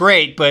 which was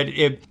great, but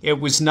it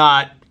was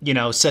not,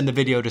 send the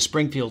video to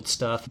Springfield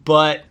stuff.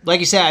 But like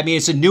you said, I mean,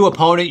 it's a new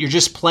opponent. You're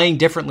just playing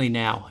differently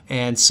now.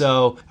 And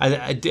so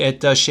it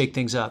does shake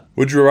things up.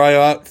 What'd you write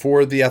out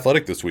for The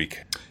Athletic this week?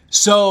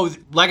 So,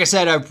 like I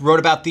said, I wrote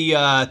about the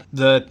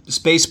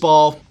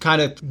Spaceball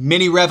kind of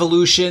mini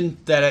revolution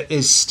that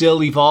is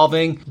still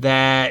evolving,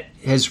 that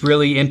has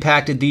really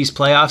impacted these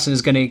playoffs and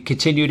is going to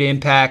continue to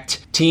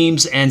impact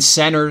teams and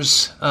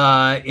centers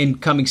in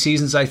coming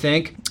seasons, I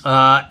think.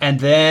 And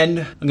then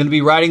I'm going to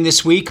be writing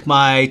this week.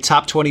 My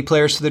top 20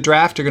 players for the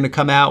draft are going to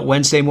come out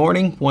Wednesday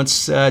morning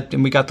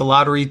and we got the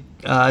lottery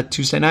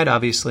Tuesday night,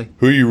 obviously.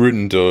 Who are you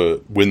rooting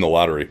to win the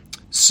lottery?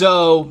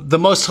 So the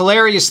most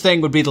hilarious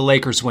thing would be the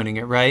Lakers winning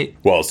it, right?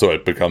 Well, so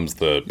it becomes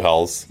the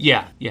Pels.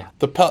 Yeah.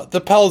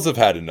 The Pels have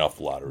had enough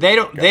lottery. They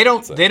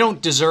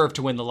don't deserve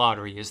to win the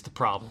lottery is the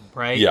problem,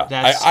 right?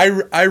 Yeah.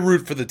 I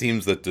root for the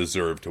teams that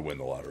deserve to win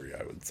the lottery,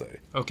 I would say.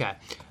 Okay.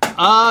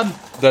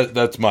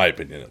 That's my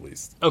opinion, at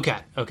least. Okay.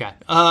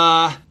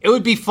 It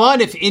would be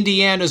fun if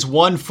Indiana's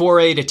one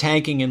foray to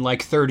tanking in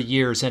like 30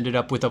 years ended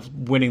up with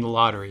winning the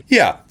lottery.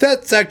 Yeah,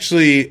 that's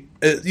actually.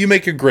 You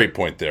make a great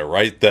point there,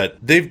 right? That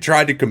they've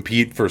tried to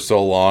compete for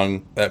so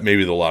long that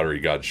maybe the lottery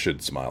gods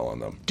should smile on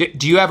them.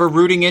 Do you have a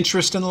rooting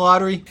interest in the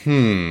lottery?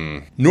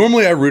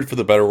 Normally I root for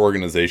the better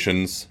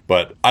organizations,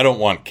 but I don't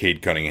want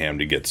Cade Cunningham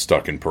to get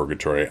stuck in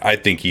purgatory. I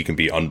think he can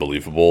be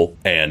unbelievable,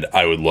 and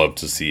I would love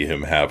to see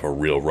him have a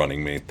real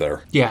running mate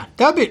there. Yeah,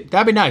 that'd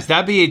be nice.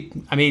 That'd be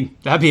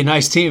a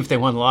nice team if they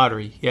won the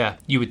lottery. Yeah,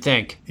 you would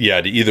think. Yeah,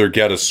 to either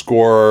get a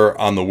scorer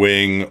on the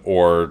wing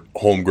or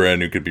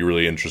Holmgren, who could be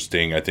really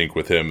interesting, I think,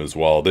 with him as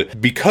well.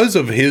 Because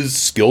of his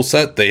skill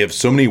set, they have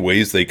so many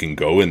ways they can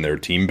go in their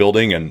team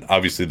building, and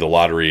obviously the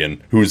lottery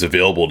and who is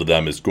available to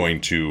them is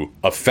going to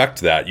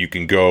affect that. You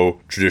can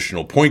go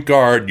traditional point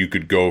guard, you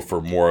could go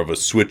for more of a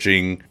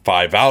switching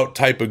 5-out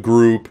type of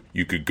group,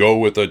 you could go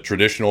with a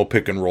traditional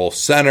pick and roll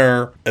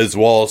center as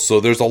well. So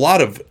there's a lot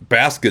of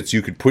baskets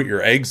you could put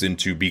your eggs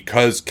into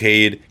because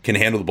Cade can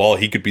handle the ball.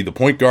 He could be the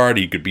point guard,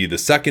 he could be the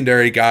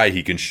secondary guy,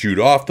 he can shoot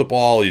off the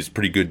ball, he's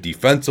pretty good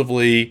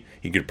defensively,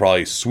 he could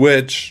probably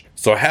switch.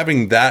 So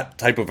having that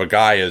type of a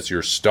guy as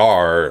your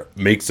star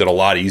makes it a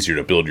lot easier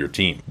to build your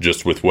team,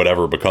 just with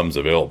whatever becomes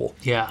available.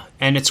 Yeah,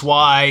 and it's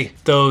why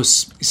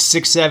those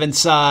 6'7"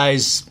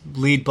 size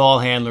lead ball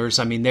handlers,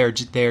 I mean, they're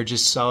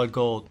just solid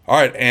gold. All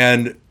right,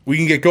 and we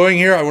can get going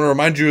here. I want to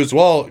remind you as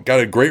well, got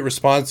a great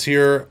response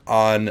here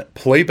on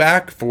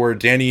playback for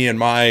Danny and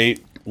my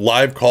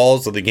live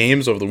calls of the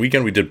games over the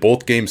weekend. We did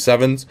both Game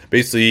 7s.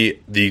 Basically,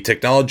 the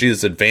technology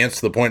is advanced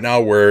to the point now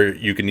where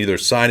you can either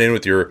sign in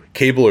with your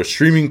cable or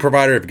streaming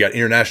provider. If you've got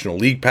International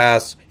League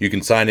Pass, you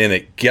can sign in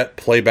at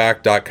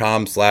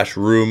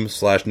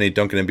getplayback.com/room/Nate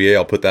Duncan NBA.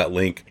 I'll put that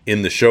link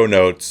in the show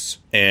notes.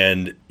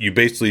 And you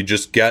basically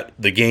just get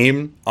the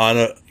game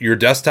on your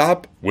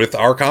desktop with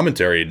our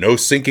commentary. No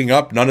syncing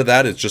up, none of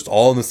that. It's just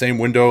all in the same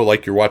window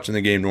like you're watching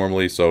the game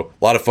normally. So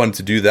a lot of fun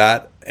to do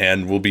that.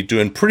 And we'll be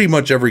doing pretty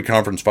much every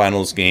conference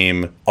finals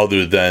game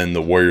other than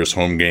the Warriors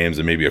home games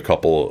and maybe a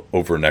couple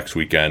over next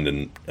weekend,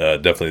 and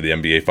definitely the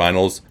NBA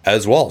finals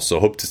as well. So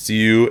hope to see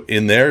you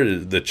in there.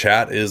 The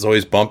chat is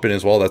always bumping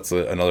as well. That's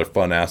another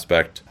fun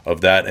aspect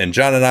of that. And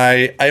John and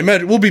I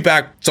imagine we'll be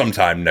back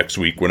sometime next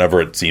week whenever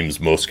it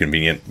seems most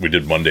convenient. We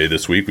did Monday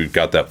this week. We've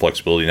got that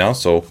flexibility now.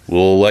 So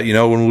we'll let you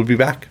know when we'll be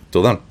back.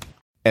 Till then.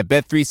 At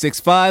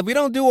Bet365, we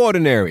don't do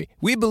ordinary.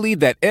 We believe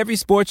that every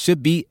sport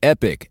should be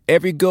epic.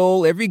 Every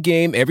goal, every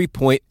game, every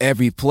point,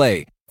 every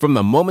play. From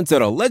the moments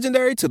that are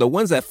legendary to the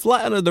ones that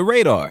fly under the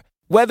radar.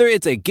 Whether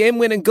it's a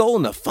game-winning goal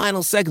in the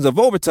final seconds of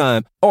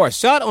overtime or a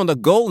shot on the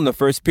goal in the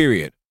first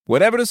period.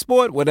 Whatever the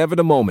sport, whatever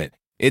the moment.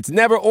 It's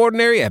never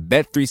ordinary at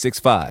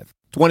Bet365.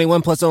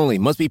 21 plus only.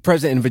 Must be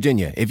present in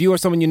Virginia. If you or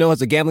someone you know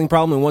has a gambling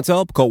problem and wants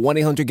help, call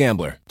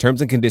 1-800-GAMBLER. Terms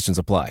and conditions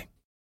apply.